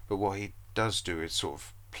 But what he does do is sort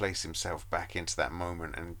of place himself back into that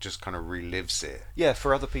moment and just kind of relives it. Yeah,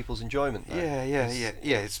 for other people's enjoyment, though. Yeah.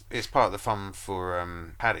 It's part of the fun for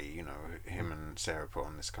Paddy. You know, him and Sarah put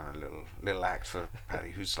on this kind of little act for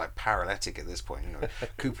Paddy, who's like paralytic at this point. You know,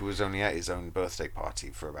 Cooper was only at his own birthday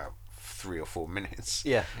party for about 3 or 4 minutes.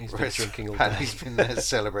 Yeah, he's been drinking all day. Paddy's been there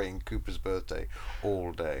celebrating Cooper's birthday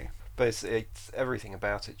all day. But it's everything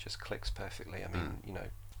about it just clicks perfectly. I mean, you know,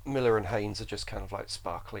 Miller and Haynes are just kind of like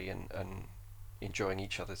sparkly and enjoying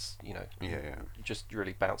each other's, you know, just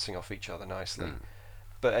really bouncing off each other nicely.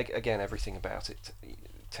 But again, everything about it,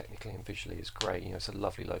 technically and visually, is great. You know, it's a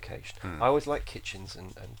lovely location. I always like kitchens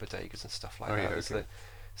and bodegas and stuff like that. There's the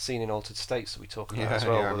scene in Altered States that we talk about as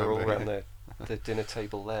well, where they're all around the dinner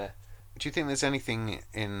table there. Do you think there's anything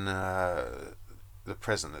in the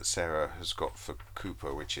present that Sarah has got for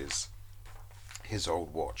Cooper, which is his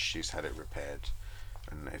old watch? She's had it repaired,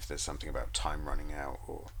 and if there's something about time running out,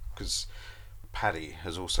 or because Paddy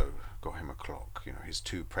has also got him a clock. You know, his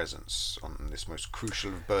 2 presents on this most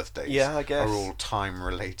crucial of birthdays I guess. are all time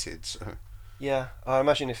related. So. Yeah, I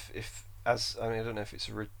imagine if I don't know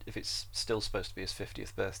if it's still supposed to be his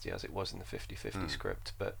 50th birthday as it was in the 50/50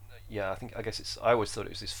 script, but yeah, I guess I always thought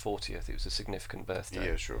it was his 40th. It was a significant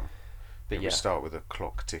birthday. Yeah, sure. But we start with a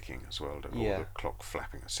clock ticking as well, don't we? All the clock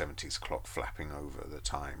flapping, a 70s clock flapping over the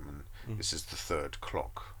time, and this is the 3rd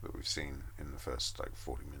clock that we've seen in the first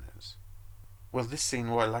 40 minutes. Well, this scene,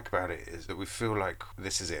 what I like about it is that we feel like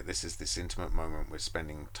this is it. This is this intimate moment. We're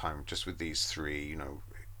spending time just with these 3. You know,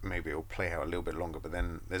 maybe it'll play out a little bit longer, but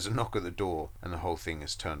then there's a knock at the door, and the whole thing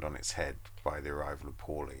is turned on its head by the arrival of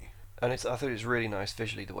Paulie. And I thought it was really nice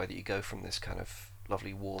visually the way that you go from this kind of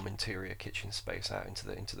lovely warm interior kitchen space out into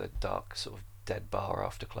the dark sort of dead bar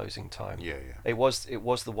after closing time. Yeah. It was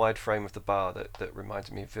the wide frame of the bar that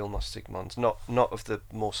reminded me of Vilmos Zsigmond, not of the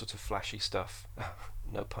more sort of flashy stuff,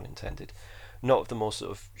 no pun intended. Not of the more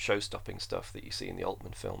sort of show-stopping stuff that you see in the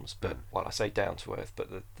Altman films, but I say down to earth,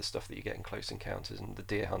 but the stuff that you get in Close Encounters and The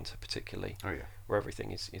Deer Hunter particularly, where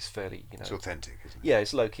everything is fairly, you know, it's authentic, isn't it? Yeah,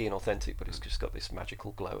 it's low-key and authentic, but it's just got this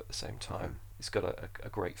magical glow at the same time. It's got a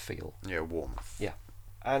great feel. Yeah, warmth. Yeah,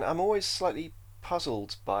 and I'm always slightly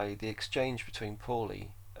puzzled by the exchange between Paulie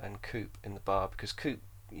and Coop in the bar, because Coop,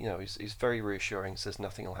 you know, is very reassuring, says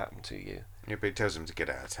nothing will happen to you. Yeah, but he tells him to get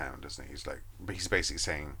out of town, doesn't he? He's basically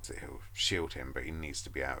saying that he'll shield him, but he needs to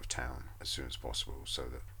be out of town as soon as possible so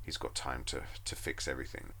that he's got time to fix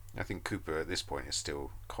everything. I think Cooper at this point is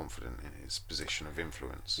still confident in his position of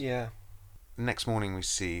influence. Yeah. Next morning we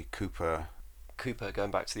see Cooper going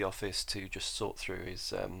back to the office to just sort through his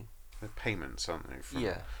the payments, aren't they, from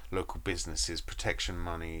local businesses, protection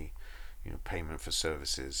money, you know, payment for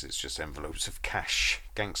services. It's just envelopes of cash,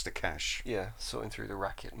 gangster cash. Yeah, sorting through the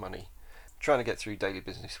racket money. Trying to get through daily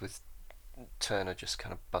business with Turner just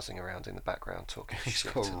kind of buzzing around in the background talking He's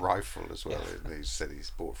shit. got a rifle as well. Yeah. He said he's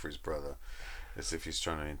bought for his brother, as if he's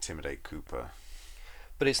trying to intimidate Cooper.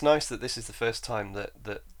 But it's nice that this is the first time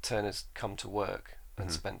that Turner's come to work and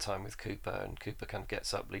spent time with Cooper, and Cooper kind of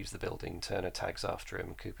gets up, leaves the building, Turner tags after him,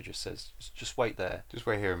 and Cooper just says, just wait there. Just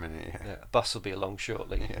wait here a minute, a bus will be along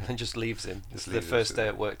shortly, and just leaves him. It's the first day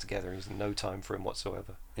at work together, he's no time for him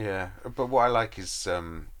whatsoever. Yeah, but what I like is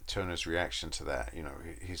Turner's reaction to that. You know,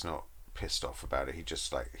 he's not pissed off about it. He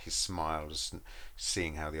just he smiles,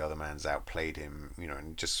 seeing how the other man's outplayed him, you know,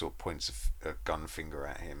 and just sort of points a gun finger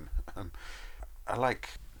at him. I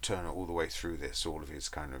like Turner all the way through this, all of his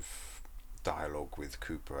kind of dialogue with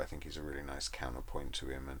Cooper. I think he's a really nice counterpoint to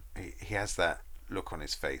him, and he has that look on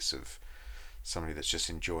his face of somebody that's just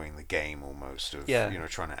enjoying the game almost, of you know,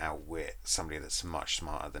 trying to outwit somebody that's much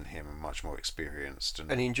smarter than him and much more experienced,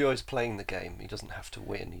 and he enjoys playing the game. He doesn't have to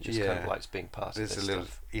win, he just kind of likes being part of this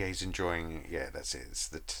stuff. He's enjoying, that's it, it's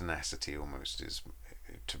the tenacity almost, is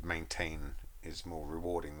to maintain is more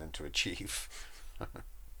rewarding than to achieve.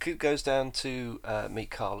 Coop goes down to meet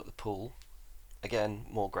Carl at the pool. Again,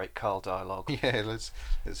 more great Carl dialogue. Yeah, let's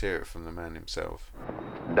hear it from the man himself.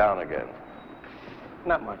 Down again.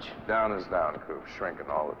 Not much. Down is down, Coop. Shrinking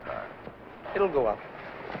all the time. It'll go up.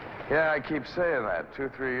 Yeah, I keep saying that.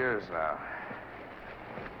 2-3 years now.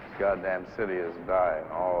 This goddamn city is dying,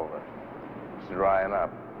 all of it. It's drying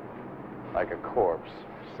up. Like a corpse.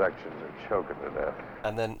 Sections are choking to death.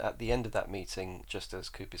 And then at the end of that meeting, just as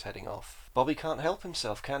Coop is heading off, Bobby can't help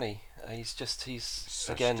himself, can he? He just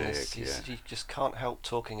can't help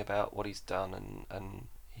talking about what he's done, and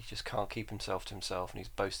he just can't keep himself to himself, and he's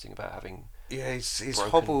boasting about having Yeah, he's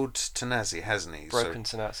broken- hobbled Tanasi, hasn't he? broken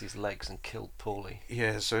Tanazi's legs and killed Paulie.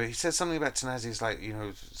 Yeah, so he says something about Tanasi's, like, you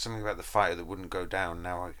know, something about the fighter that wouldn't go down.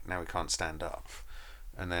 Now he can't stand up,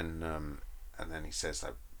 and then he says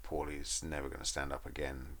that Paulie's never going to stand up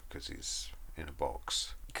again because he's in a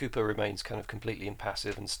box. Cooper remains kind of completely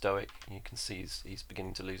impassive and stoic. You can see he's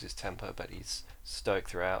beginning to lose his temper, but he's stoic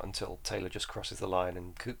throughout until Taylor just crosses the line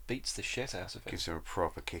and Coop beats the shit out of him. Gives him a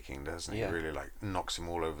proper kicking, doesn't he? Yeah. Really, like, knocks him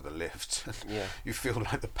all over the lift. Yeah. You feel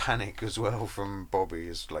like the panic as well from Bobby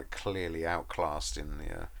is, like, clearly outclassed in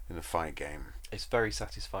the fight game. It's very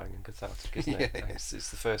satisfying and cathartic, isn't it? Yeah. It's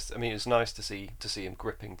the first. I mean, it's nice to see him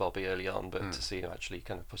gripping Bobby early on, but to see him actually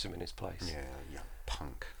kind of put him in his place. Yeah, young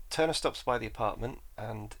punk. Turner stops by the apartment,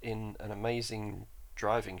 and in an amazing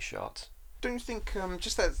driving shot. Don't you think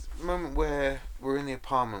just that moment where we're in the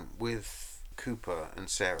apartment with Cooper and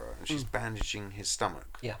Sarah, and she's bandaging his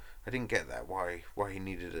stomach? Yeah. I didn't get that. Why he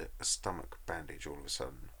needed a stomach bandage all of a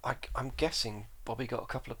sudden? I'm guessing Bobby got a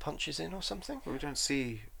couple of punches in or something. Well, we don't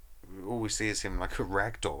see. All we see is him like a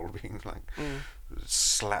rag doll being like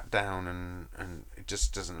slapped down, and it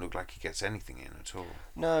just doesn't look like he gets anything in at all.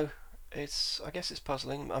 No, I guess it's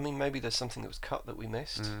puzzling. I mean, maybe there's something that was cut that we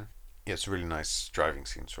missed. Yeah, it's a really nice driving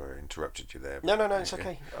scene. Sorry, I interrupted you there. No, it's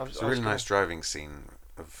okay. It's a really nice driving scene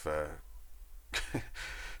of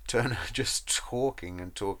Turner just talking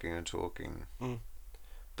and talking and talking.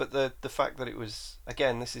 But the fact that it was,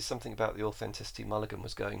 again, this is something about the authenticity Mulligan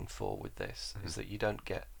was going for with this, is that you don't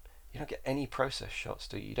get any process shots,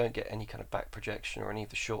 do you? You don't get any kind of back projection or any of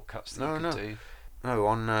the shortcuts that you could do. No,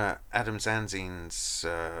 on Adam Zanzine's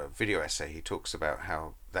video essay, he talks about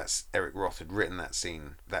how Eric Roth had written that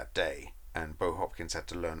scene that day, and Bo Hopkins had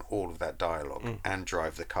to learn all of that dialogue and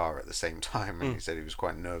drive the car at the same time, and he said he was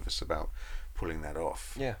quite nervous about pulling that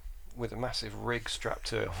off. Yeah, with a massive rig strapped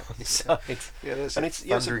to it on the side. Yeah, there's and it it's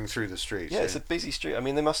thundering through the streets. Yeah, it's a busy street. I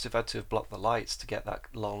mean, they must have had to have blocked the lights to get that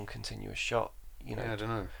long, continuous shot. You know. Yeah, I don't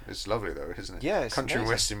know. It's lovely though, isn't it? Yeah, it's country and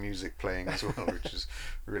amazing. western music playing as well, which is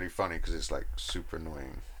really funny because it's like super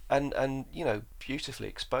annoying. And you know, beautifully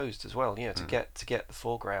exposed as well. You know, to get the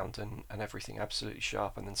foreground and everything absolutely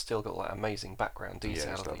sharp, and then still got that amazing background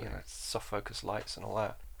detail. it's Of lovely. you know, soft focus lights and all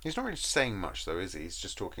that. He's not really saying much though, is he? He's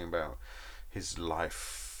just talking about his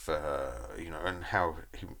life, you know, and how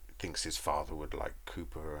he thinks his father would like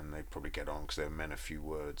Cooper, and they'd probably get on because they're men of few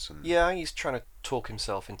words. And Yeah, he's trying to talk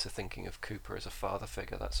himself into thinking of Cooper as a father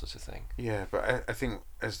figure, that sort of thing. yeah, but I think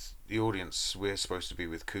as the audience, we're supposed to be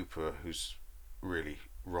with Cooper, who's really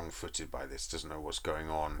wrong-footed by this, doesn't know what's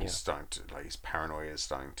going on. Yeah. He's starting to, like, his paranoia is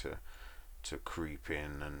starting to creep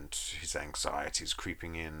in, and his anxiety is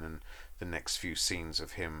creeping in, and the next few scenes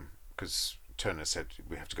of him, because Turner said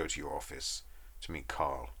we have to go to your office to meet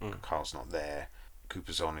Carl. Carl's not there.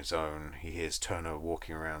 Cooper's on his own. He hears Turner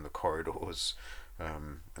walking around the corridors,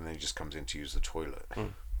 and then he just comes in to use the toilet.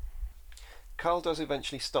 Carl does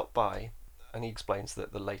eventually stop by, and he explains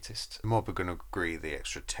that the latest. The mob are going to agree the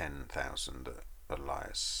extra 10,000 that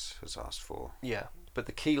Elias has asked for. Yeah, but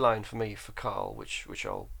the key line for me for Carl, which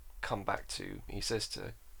I'll come back to, he says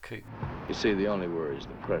to Coop, You see, the only worry is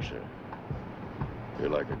the pressure. You're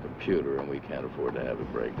like a computer, and we can't afford to have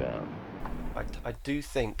it break down. I do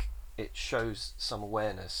think it shows some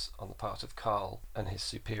awareness on the part of Carl and his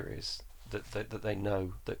superiors that they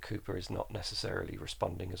know that Cooper is not necessarily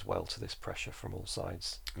responding as well to this pressure from all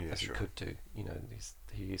sides Yeah, as sure. he could do. You know,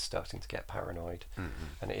 he is starting to get paranoid,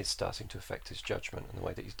 and it is starting to affect his judgment and the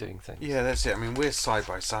way that he's doing things. Yeah, that's it. I mean, we're side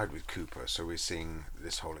by side with Cooper, so we're seeing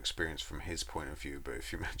this whole experience from his point of view. But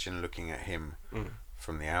if you imagine looking at him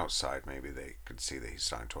from the outside, maybe they could see that he's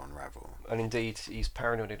starting to unravel. And indeed, he's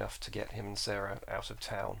paranoid enough to get him and Sarah out of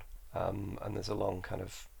town. And there's a long kind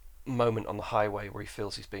of moment on the highway where he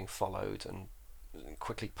feels he's being followed and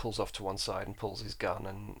quickly pulls off to one side and pulls his gun,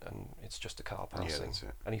 and it's just a car passing. Yeah, that's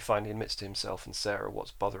it. And he finally admits to himself and Sarah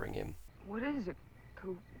what's bothering him. What is it,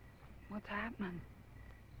 Coop? What's happening?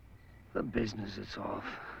 The business is off.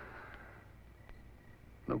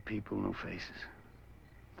 No people, no faces.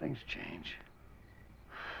 Things change.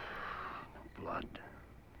 No blood.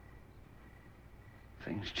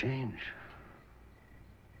 Things change.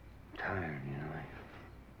 I'm tired, you know.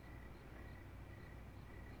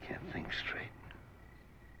 I can't think straight.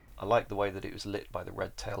 I like the way that it was lit by the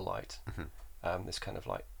red tail light. This kind of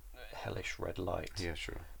like hellish red light. Yeah,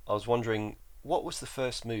 sure. I was wondering, what was the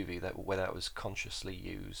first movie where that was consciously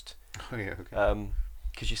used? Oh yeah, okay.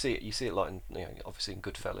 Because you see it a lot in, you know, obviously in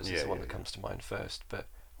Goodfellas is the one that comes to mind first. But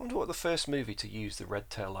I wonder what the first movie to use the red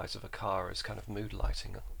tail light of a car as kind of mood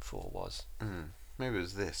lighting for was. Maybe it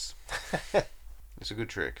was this. It's a good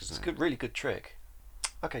trick, isn't It's it? a good, really good trick.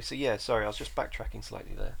 Okay, so yeah, sorry, I was just backtracking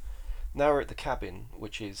slightly there. Now we're at the cabin,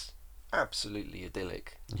 which is absolutely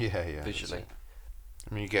idyllic Yeah. visually.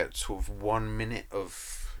 I mean, you get sort of 1 minute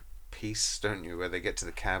of peace, don't you? Where they get to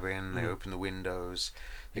the cabin, they open the windows,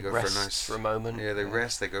 they go rest for a nice for a moment. Yeah, they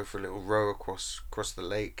rest. They go for a little row across the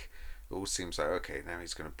lake. It all seems like okay, now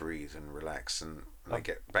he's gonna breathe and relax. And they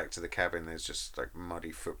get back to the cabin. There's just like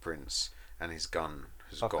muddy footprints, and his gun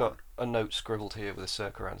has I've gone. got a note scribbled here with a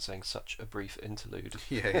circle around saying "such a brief interlude."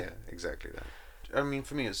 Yeah, exactly that. I mean,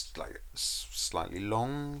 for me, it's like slightly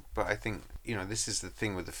long, but I think this is the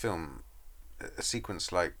thing with the film. A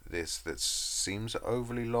sequence like this that seems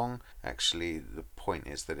overly long, actually, the point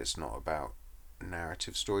is that it's not about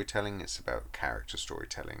narrative storytelling; it's about character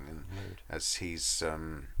storytelling. And as he's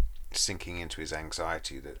sinking into his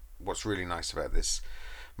anxiety, that what's really nice about this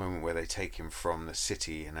moment where they take him from the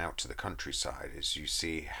city and out to the countryside is you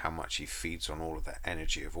see how much he feeds on all of that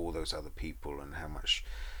energy of all those other people and how much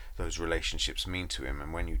those relationships mean to him.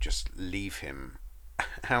 And when you just leave him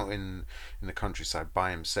out in the countryside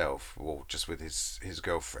by himself or just with his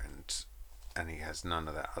girlfriend, and he has none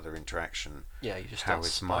of that other interaction, Yeah, you just how start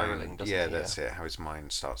his spiraling, mind doesn't yeah he? that's it, how his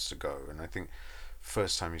mind starts to go. And I think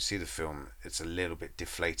first time you see the film, it's a little bit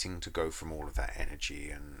deflating to go from all of that energy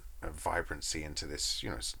and vibrancy into this,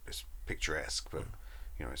 it's picturesque, but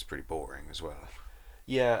it's pretty boring as well.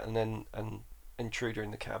 Yeah, and then an intruder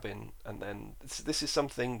in the cabin, and then this is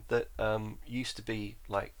something that used to be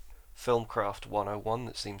like Filmcraft 101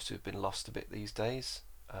 that seems to have been lost a bit these days.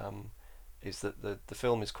 Is that the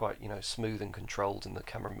film is quite smooth and controlled, and the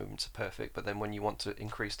camera movements are perfect. But then when you want to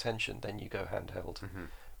increase tension, then you go handheld. Mm-hmm.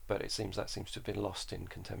 But it seems to have been lost in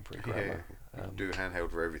contemporary grammar. You can do handheld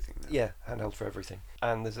for everything now. Yeah, handheld for everything.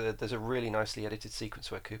 And there's a really nicely edited sequence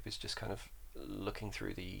where Cooper's just kind of looking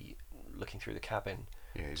through the cabin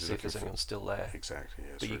Yeah, to see if there's anyone still there. Exactly.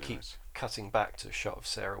 Yeah, But you really keep nice. cutting back to a shot of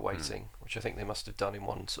Sarah waiting, which I think they must have done in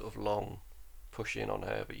one sort of long push in on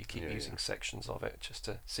her, but you keep using sections of it just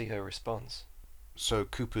to see her response. So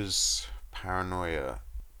Cooper's paranoia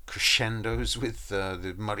crescendos with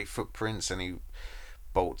the muddy footprints, and he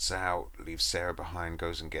bolts out, leaves Sarah behind,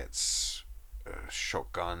 goes and gets a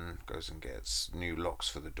shotgun, goes and gets new locks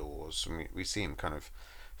for the doors. And we see him kind of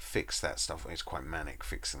fix that stuff. He's quite manic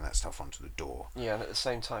fixing that stuff onto the door. Yeah, and at the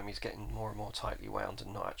same time he's getting more and more tightly wound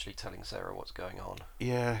and not actually telling Sarah what's going on.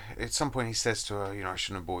 Yeah, at some point he says to her, I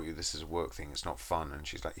shouldn't have bought you, this is a work thing, it's not fun. And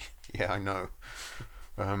she's like, yeah, I know.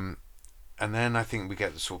 And then I think we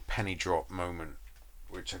get the sort of penny drop moment,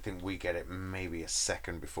 which I think we get it maybe a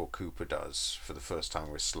second before Cooper does. For the first time,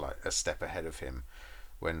 we're a step ahead of him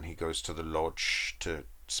when he goes to the lodge to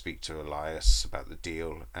speak to Elias about the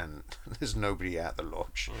deal, and there's nobody at the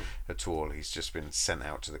lodge at all. He's just been sent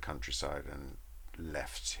out to the countryside and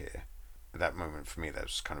left here. That moment for me, that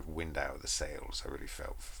was kind of wind out of the sails. I really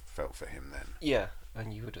felt for him then. Yeah,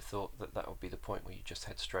 and you would have thought that would be the point where you just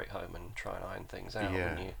head straight home and try and iron things out,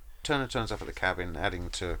 Yeah. wouldn't you? Turner turns up at the cabin, adding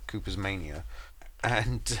to Cooper's mania,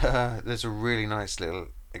 and there's a really nice little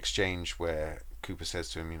exchange where Cooper says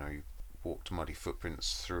to him, you walked muddy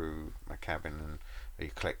footprints through my cabin, and are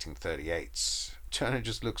you collecting 38s? Turner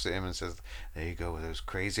just looks at him and says, there you go with those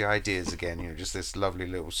crazy ideas again. Just this lovely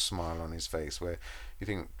little smile on his face where you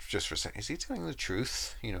think just for a second, is he telling the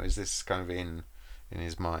truth? Is this kind of in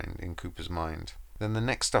his mind, in Cooper's mind? Then the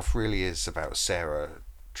next stuff really is about Sarah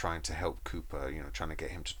trying to help Cooper, trying to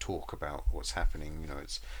get him to talk about what's happening.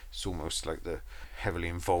 It's almost like the heavily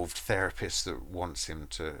involved therapist that wants him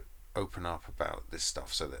to open up about this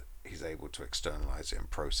stuff so that he's able to externalize it and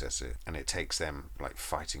process it. And it takes them like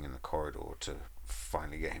fighting in the corridor to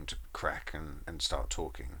finally get him to crack and start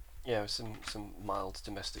talking. Yeah, some mild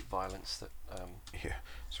domestic violence that Yeah,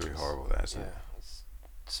 it's really horrible, that, isn't it? it's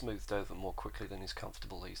smoothed over more quickly than is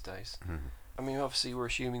comfortable these days. Mm-hmm. I mean, obviously we're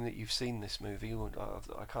assuming that you've seen this movie.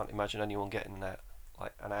 I can't imagine anyone getting that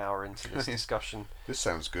like an hour into this discussion This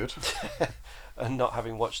sounds good. and not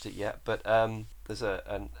having watched it yet. But there's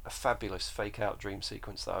a fabulous fake out dream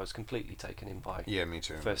sequence that I was completely taken in by. Yeah, me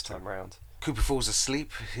too. First time round. Cooper falls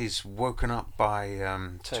asleep. He's woken up by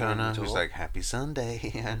Turner, who's like, happy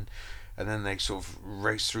Sunday, and then they sort of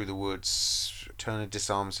race through the woods. Turner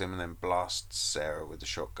disarms him and then blasts Sarah with the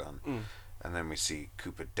shotgun. And then we see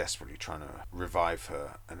Cooper desperately trying to revive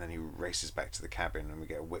her, and then he races back to the cabin, and we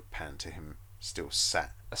get a whip pan to him still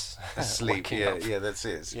sat asleep. Waking Yeah, up. yeah, that's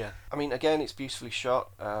it. Yeah, I mean, again, it's beautifully shot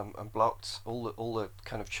and blocked. All the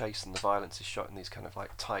kind of chase and the violence is shot in these kind of like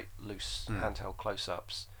tight, loose handheld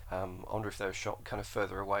close-ups. I wonder if they were shot kind of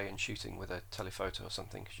further away and shooting with a telephoto or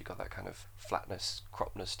something, because you got that kind of flatness,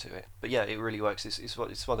 cropness to it. But yeah, it really works. It's one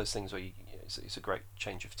of those things where it's a great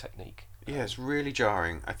change of technique. Yeah, it's really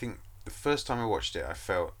jarring. I think the first time I watched it, I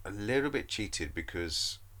felt a little bit cheated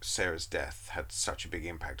because Sarah's death had such a big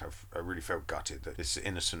impact. I really felt gutted that this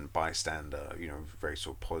innocent bystander, very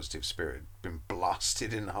sort of positive spirit, been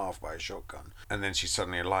blasted in half by a shotgun, and then she's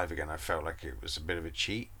suddenly alive again. I felt like it was a bit of a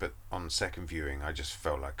cheat, but on second viewing, I just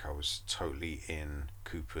felt like I was totally in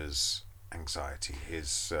Cooper's anxiety,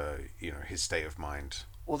 his his state of mind.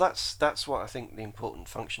 Well, that's what I think the important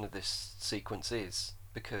function of this sequence is,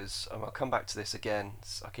 because I'll come back to this again.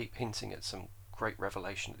 I keep hinting at some great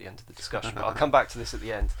revelation at the end of the discussion, but I'll come back to this at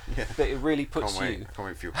the end. Yeah. But it really puts I can't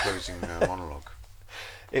wait for your closing monologue.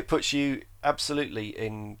 It puts you absolutely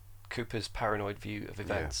in Cooper's paranoid view of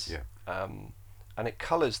events. Yeah. And it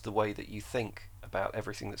colours the way that you think about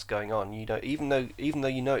everything that's going on. Even though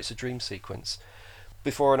you know it's a dream sequence,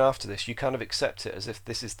 before and after this, you kind of accept it as if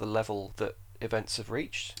this is the level that events have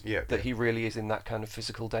reached. Yeah. That he really is in that kind of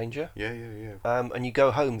physical danger. Yeah. And you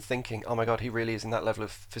go home thinking, oh my God, he really is in that level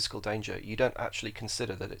of physical danger. You don't actually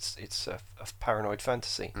consider that it's a paranoid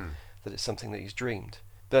fantasy, that it's something that he's dreamed.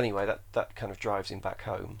 But anyway, that kind of drives him back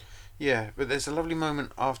home. Yeah, but there's a lovely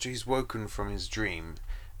moment after he's woken from his dream,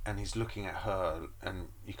 and he's looking at her, and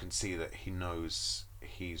you can see that he knows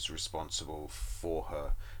he's responsible for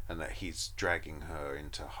her, and that he's dragging her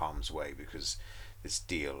into harm's way because this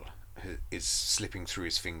deal is slipping through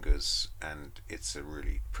his fingers, and it's a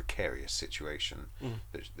really precarious situation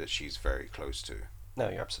that she's very close to. No,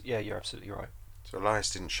 you're absolutely right. So Elias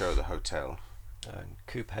didn't show at the hotel. And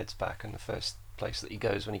Coop heads back, and the first place that he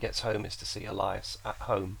goes when he gets home is to see Elias at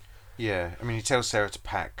home. Yeah, I mean, he tells Sarah to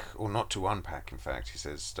pack, or not to unpack, in fact. He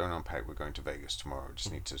says, don't unpack, we're going to Vegas tomorrow. We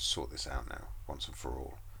just need to sort this out now, once and for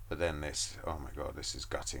all. But then this, oh my God, this is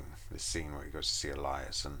gutting. This scene where he goes to see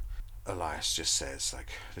Elias, and Elias just says, like,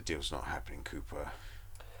 the deal's not happening, Cooper.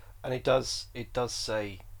 And it does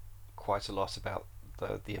say quite a lot about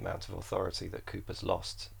the amount of authority that Cooper's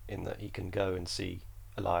lost, in that he can go and see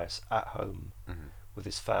Elias at home with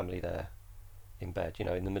his family there in bed,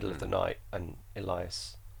 in the middle of the night, and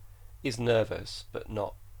Elias is nervous, but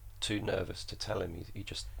not too nervous to tell him. He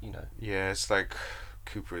just, Yeah, it's like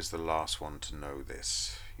Cooper is the last one to know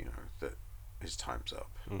this, that his time's up.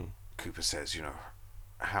 Cooper says,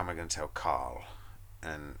 how am I going to tell Carl?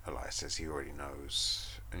 And Elias says he already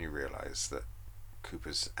knows, and you realise that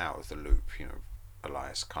Cooper's out of the loop.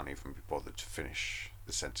 Elias can't even be bothered to finish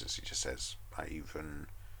the sentence. He just says, I even,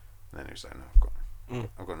 and then he's like, no,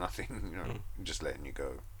 I've got nothing, I'm just letting you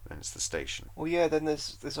go. Then it's the station. Well, yeah, then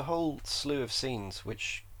there's a whole slew of scenes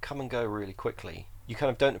which come and go really quickly. You kind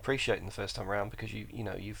of don't appreciate them the first time around because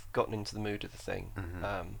you've gotten into the mood of the thing.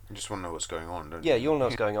 You just want to know what's going on, don't you? you? Yeah, you want to know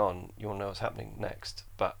what's going on. You want to know what's happening next.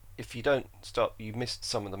 But if you don't stop, you missed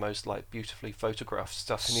some of the most beautifully photographed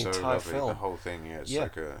stuff in the entire lovely. film. The whole thing, it's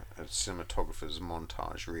like a cinematographer's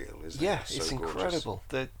montage reel, isn't it? Yeah, It's it's so gorgeous. incredible.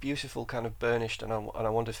 The beautiful kind of burnished, and I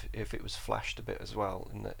wonder if it was flashed a bit as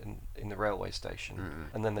well in the railway station,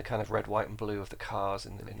 and then the kind of red, white, and blue of the cars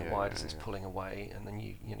in the wide as it's pulling away, and then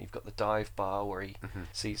you've got the dive bar where he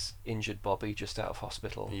sees injured Bobby just out of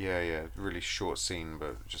hospital. Yeah, really short scene,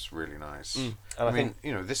 but just really nice. And I mean,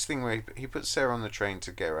 this thing where he puts Sarah on the train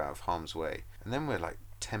to get her out of harm's way, and then we're like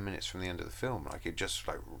 10 minutes from the end of the film, like it just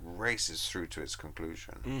races through to its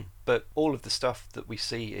conclusion. But all of the stuff that we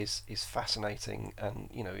see is fascinating, and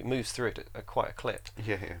it moves through it at quite a clip.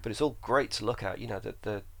 Yeah. But it's all great to look at.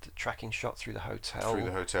 The tracking shot through the hotel. Through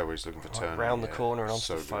the hotel where he's looking for Turner. Around the corner and onto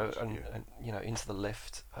so the phone, and into the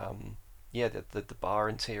lift. The bar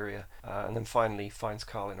interior, and then finally finds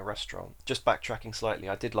Carl in a restaurant. Just backtracking slightly,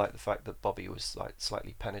 I did like the fact that Bobby was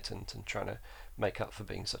slightly penitent and trying to make up for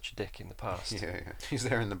being such a dick in the past. Yeah. He's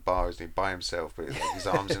there in the bar, isn't he, by himself, but his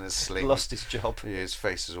arms in a sling. Lost his job. Yeah, his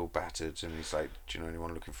face is all battered, and he's like, do you know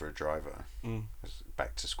anyone looking for a driver? It's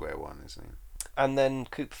back to square one, isn't he? And then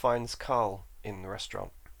Coop finds Carl in the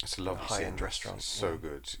restaurant. It's a lovely high-end scene. restaurant. It's so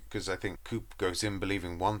good, because I think Coop goes in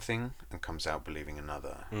believing one thing and comes out believing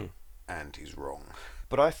another. And he's wrong.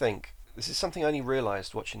 But I think this is something I only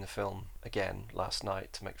realised watching the film again last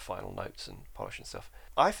night to make final notes and polish and stuff.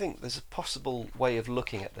 I think there's a possible way of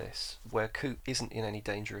looking at this where Coop isn't in any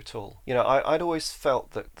danger at all. I'd always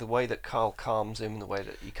felt that the way that Carl calms him, the way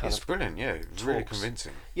that he It's brilliant, yeah, talks, really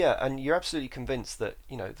convincing. Yeah, and you're absolutely convinced that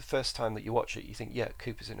the first time that you watch it, you think, yeah,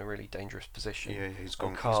 Coop is in a really dangerous position. Yeah, he's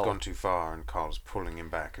gone too far, and Carl's pulling him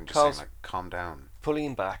back and just saying calm down. Pulling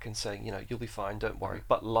him back and saying, you'll be fine, don't worry,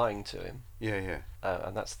 but lying to him. Yeah.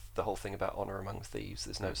 And that's the whole thing about honour among thieves.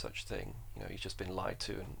 There's no such thing. He's just been lied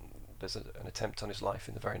to, and there's an attempt on his life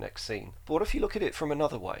in the very next scene. But what if you look at it from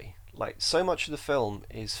another way? So much of the film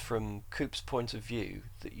is from Coop's point of view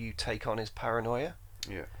that you take on his paranoia.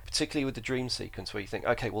 Yeah. Particularly with the dream sequence where you think,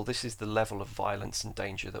 okay, well, this is the level of violence and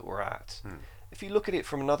danger that we're at. Mm. If you look at it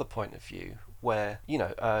from another point of view, where,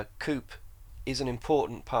 Coop is an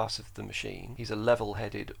important part of the machine. He's a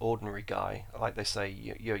level-headed, ordinary guy. Like they say,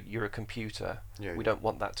 you're a computer. Yeah, We yeah. don't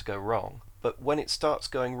want that to go wrong. But when it starts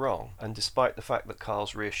going wrong, and despite the fact that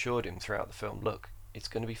Carl's reassured him throughout the film, look, it's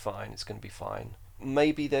going to be fine, it's going to be fine.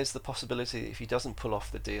 Maybe there's the possibility that if he doesn't pull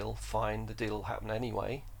off the deal, fine, the deal will happen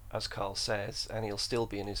anyway, as Carl says, and he'll still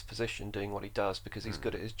be in his position doing what he does because he's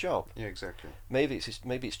good at his job. Yeah, exactly. Maybe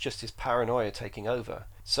it's just his paranoia taking over.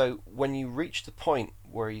 So when you reach the point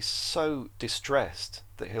where he's so distressed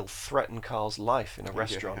that he'll threaten Carl's life in a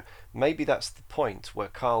restaurant, Yeah. maybe that's the point where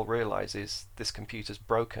Carl realizes this computer's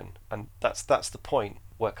broken, and that's the point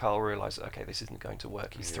where Carl realizes, okay, this isn't going to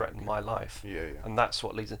work. He's threatened my life. Yeah, yeah. And that's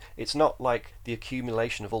what leads. It's not like the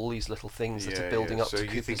accumulation of all these little things that are building up so to you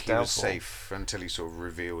Cooper's think he downfall. was safe until he sort of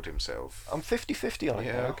revealed himself? I'm 50-50 on it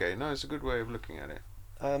Yeah, now. okay. No, it's a good way of looking at it.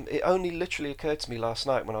 It only literally occurred to me last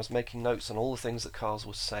night when I was making notes on all the things that Carl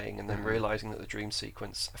was saying, and then realizing that the dream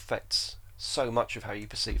sequence affects so much of how you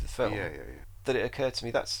perceive the film. Yeah. That it occurred to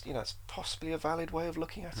me that's possibly a valid way of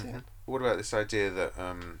looking at it. What about this idea that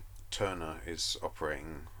Turner is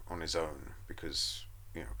operating on his own because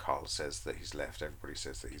Carl says that he's left, everybody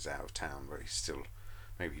says that he's out of town, but he's still,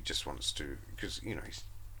 maybe he just wants to, because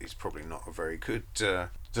he's probably not a very good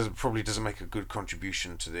doesn't make a good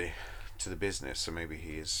contribution to the business, so maybe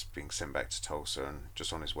he is being sent back to Tulsa and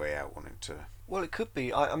just on his way out wanting to. Well, it could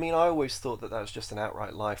be. I mean, I always thought that was just an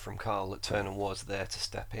outright lie from Carl, that Turner was there to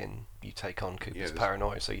step in. You take on Cooper's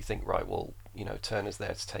paranoia, so you think, right, well, Turner's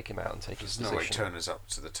there to take him out and take his position. It's not like Turner's up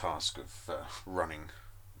to the task of running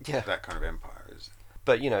that kind of empire, is it?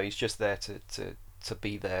 But, he's just there to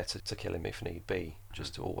be there to kill him if need be,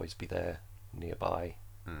 just to always be there nearby,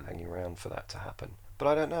 hanging around for that to happen. But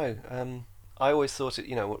I don't know. I always thought it,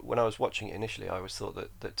 when I was watching it initially, I always thought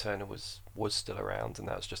that Turner was still around, and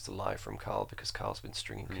that was just a lie from Carl, because Carl's been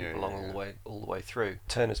stringing Cooper along all the way through.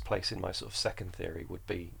 Turner's place in my sort of second theory would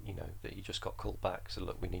be, that he just got called back. So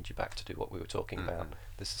look, we need you back to do what we were talking about.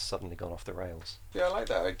 This has suddenly gone off the rails. Yeah, I like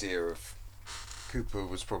that idea of Cooper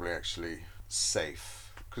was probably actually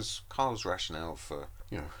safe, because Carl's rationale for,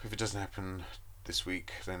 if it doesn't happen this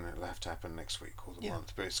week, then it'll have to happen next week or the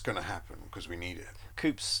month, but it's going to happen because we need it.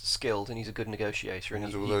 Coop's skilled and he's a good negotiator, and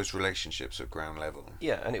he has all those relationships at ground level.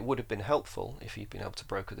 Yeah, and it would have been helpful if he'd been able to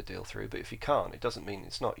broker the deal through, but if he can't, it doesn't mean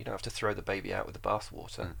you don't have to throw the baby out with the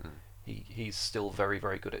bathwater. He's still very,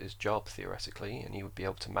 very good at his job theoretically, and he would be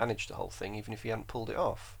able to manage the whole thing even if he hadn't pulled it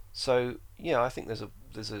off. So I think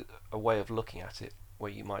there's a way of looking at it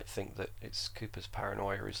where you might think that it's Cooper's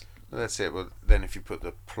paranoia is. That's it. Well, then if you put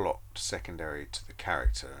the plot secondary to the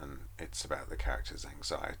character, and it's about the character's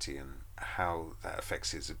anxiety and how that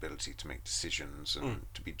affects his ability to make decisions and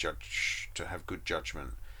to be judged, to have good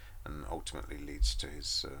judgment, and ultimately leads to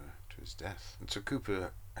his death. And so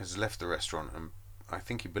Cooper has left the restaurant, and I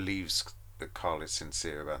think he believes that Carl is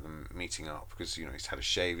sincere about them meeting up, because he's had a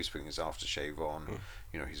shave, he's putting his aftershave on,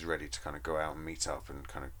 he's ready to kind of go out and meet up and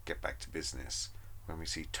kind of get back to business. When we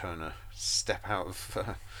see Turner step out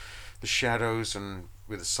of the shadows and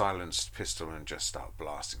with a silenced pistol and just start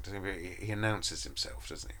blasting. He announces himself,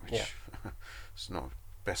 doesn't he? Which it's not the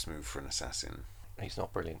best move for an assassin. He's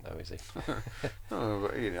not brilliant though, is he? No,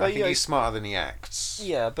 but I think he's smarter than he acts.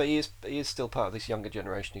 Yeah, but he is still part of this younger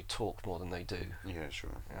generation who talk more than they do. Yeah,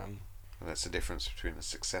 sure. That's the difference between a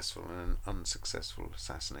successful and an unsuccessful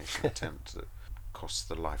assassination attempt that costs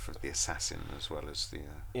the life of the assassin as well as the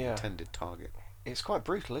intended target. It's quite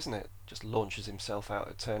brutal, isn't it? Just launches himself out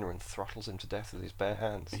at Turner and throttles him to death with his bare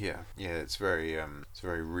hands. Yeah, it's very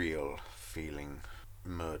real feeling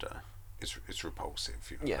murder. It's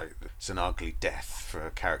repulsive. It's an ugly death for a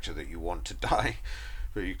character that you want to die,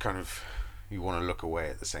 but you want to look away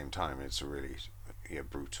at the same time. It's a really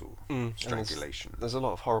brutal strangulation. There's a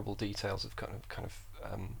lot of horrible details of kind of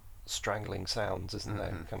strangling sounds, isn't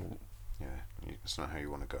there? It's not how you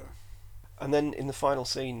want to go. And then in the final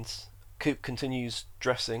scenes, Coop continues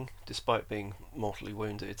dressing despite being mortally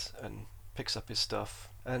wounded, and picks up his stuff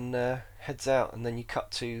and heads out. And then you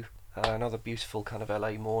cut to another beautiful kind of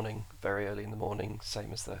LA morning, very early in the morning,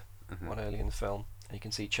 same as the one early in the film. And you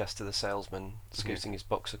can see Chester the salesman scooting his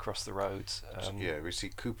box across the roads. We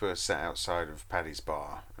see Cooper sat outside of Paddy's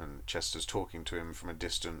bar, and Chester's talking to him from a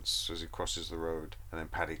distance as he crosses the road. And then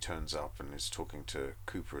Paddy turns up and is talking to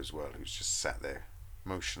Cooper as well, who's just sat there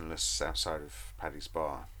motionless outside of Paddy's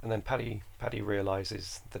bar. And then Paddy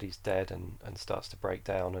realises that he's dead and starts to break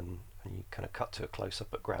down, and you kind of cut to a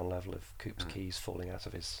close-up at ground level of Coop's keys falling out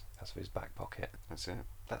of his out of his back pocket. That's it.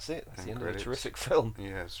 That's it. That's And the end credits. of a terrific film.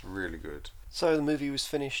 Yeah, it's really good. So the movie was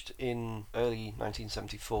finished in early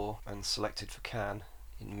 1974 and selected for Cannes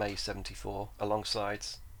in May 74, alongside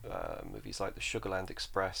movies like The Sugarland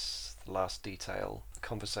Express, The Last Detail,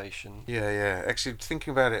 Conversation. Yeah. Actually,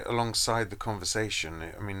 thinking about it alongside The Conversation,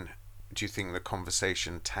 I mean, do you think The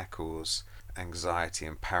Conversation tackles anxiety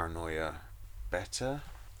and paranoia better?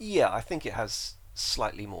 Yeah, I think it has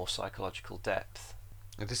slightly more psychological depth.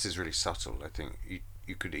 This is really subtle. I think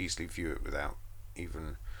you could easily view it without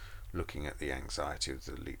even looking at the anxiety of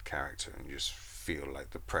the lead character, and you just feel like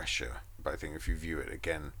the pressure. But I think if you view it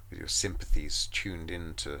again with your sympathies tuned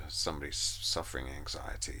into somebody suffering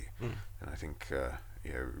anxiety, then I think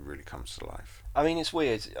it really comes to life. I mean, it's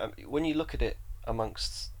weird. When you look at it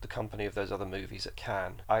amongst the company of those other movies at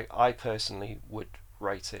Cannes, I personally would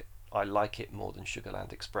rate it. I like it more than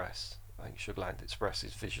Sugarland Express. I think Sugarland Express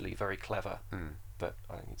is visually very clever, but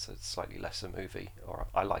I think it's a slightly lesser movie, or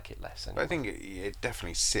I like it less anyway. But I think it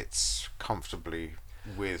definitely sits comfortably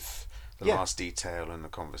with The Last Detail and The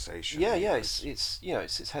Conversation. Yeah,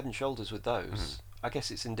 it's head and shoulders with those. I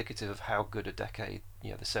guess it's indicative of how good a decade the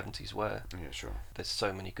 70s were. Yeah, sure. There's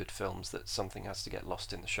so many good films that something has to get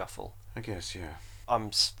lost in the shuffle. I guess, yeah.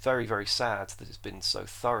 I'm very, very sad that it's been so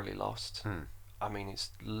thoroughly lost. I mean, it's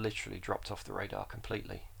literally dropped off the radar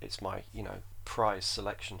completely. It's my, prize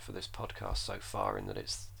selection for this podcast so far, in that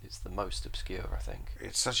it's the most obscure, I think.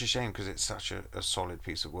 It's such a shame because it's such a solid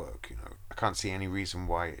piece of work, I can't see any reason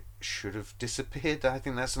why it should have disappeared. I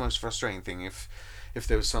think that's the most frustrating thing. If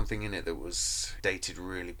there was something in it that was dated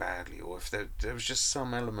really badly, or if there was just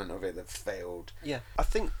some element of it that failed. Yeah, I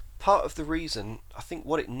think part of the reason,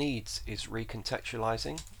 what it needs is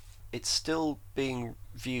recontextualizing. It's still being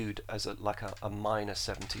viewed as a minor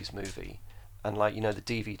 70s movie, and the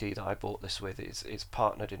DVD that I bought this with is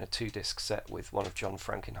partnered in a 2-disc set with one of John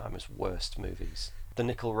Frankenheimer's worst movies. The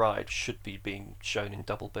Nickel Ride should be being shown in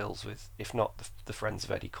double bills with, if not the Friends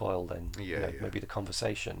of Eddie Coyle, then maybe The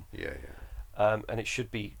Conversation. And it should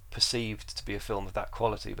be perceived to be a film of that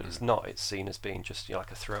quality, but it's not. It's seen as being just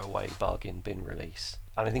like a throwaway bargain bin release,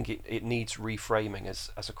 and I think it needs reframing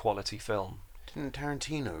as a quality film. Didn't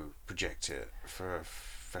Tarantino project it for a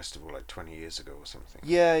festival like 20 years ago or something?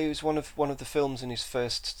 Yeah, it was one of the films in his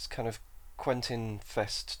first kind of Quentin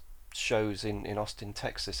Fest shows in Austin,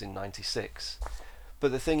 Texas in '96.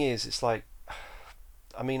 But the thing is, it's like,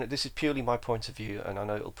 I mean, this is purely my point of view, and I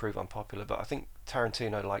know it'll prove unpopular, but I think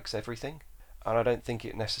Tarantino likes everything, and I don't think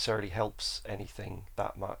it necessarily helps anything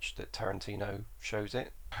that much that Tarantino shows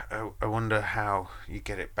it. I wonder how you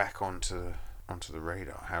get it back onto the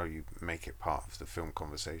radar, how you make it part of the film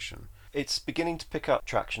conversation. It's beginning to pick up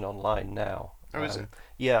traction online now. Oh, is it?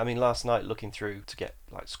 Yeah, I mean, last night looking through to get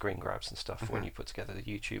like screen grabs and stuff when you put together the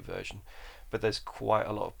YouTube version, but there's quite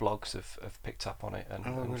a lot of blogs have picked up on it and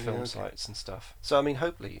really? film sites and stuff. So I mean,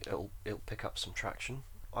 hopefully it'll pick up some traction.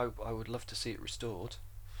 I would love to see it restored.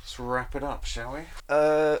 Let's wrap it up, shall we?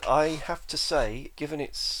 I have to say, given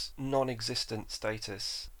its non-existent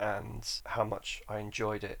status and how much I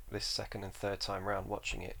enjoyed it this second and third time round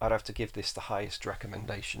watching it, I'd have to give this the highest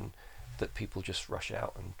recommendation, that people just rush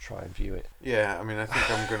out and try and view it. Yeah, I mean, I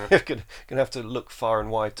think I'm gonna gonna have to look far and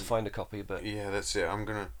wide to find a copy, but yeah, that's it. I'm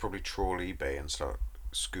gonna probably trawl eBay and start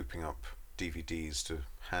scooping up DVDs to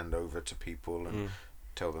hand over to people and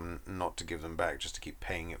tell them not to give them back, just to keep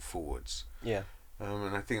paying it forwards. Yeah.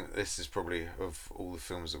 And I think this is probably, of all the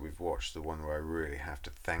films that we've watched, the one where I really have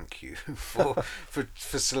to thank you for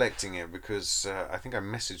selecting it, because I think I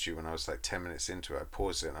messaged you when I was like 10 minutes into it. I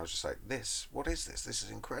paused it and I was just like, what is this? This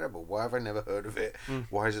is incredible. Why have I never heard of it?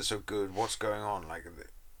 Why is it so good? What's going on? Like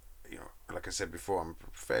I said before, I'm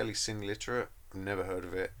fairly sin literate. I've never heard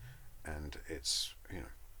of it, and it's,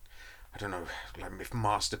 I don't know, like, if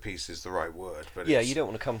masterpiece is the right word, but yeah, you don't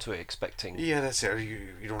want to come to it expecting. Yeah, that's it. You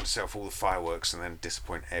don't want to set off all the fireworks and then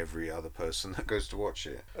disappoint every other person that goes to watch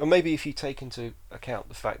it. Or maybe if you take into account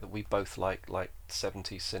the fact that we both like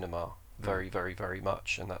 70s cinema very, very, very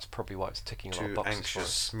much, and that's probably why it's ticking a lot of boxes. Two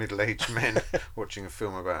anxious middle-aged men watching a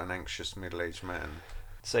film about an anxious middle-aged man.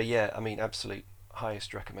 So yeah, I mean, absolute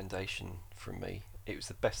highest recommendation from me. It was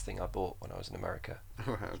the best thing I bought when I was in America.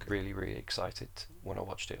 Oh, okay. I was really, really excited when I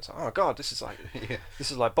watched it. I was like, oh god, this is like Yeah.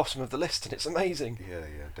 this is like bottom of the list, and it's amazing. Yeah,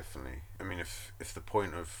 definitely. I mean, if the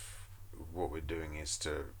point of what we're doing is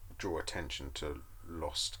to draw attention to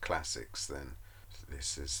lost classics, then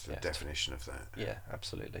this is the definition of that. Yeah,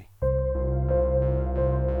 absolutely.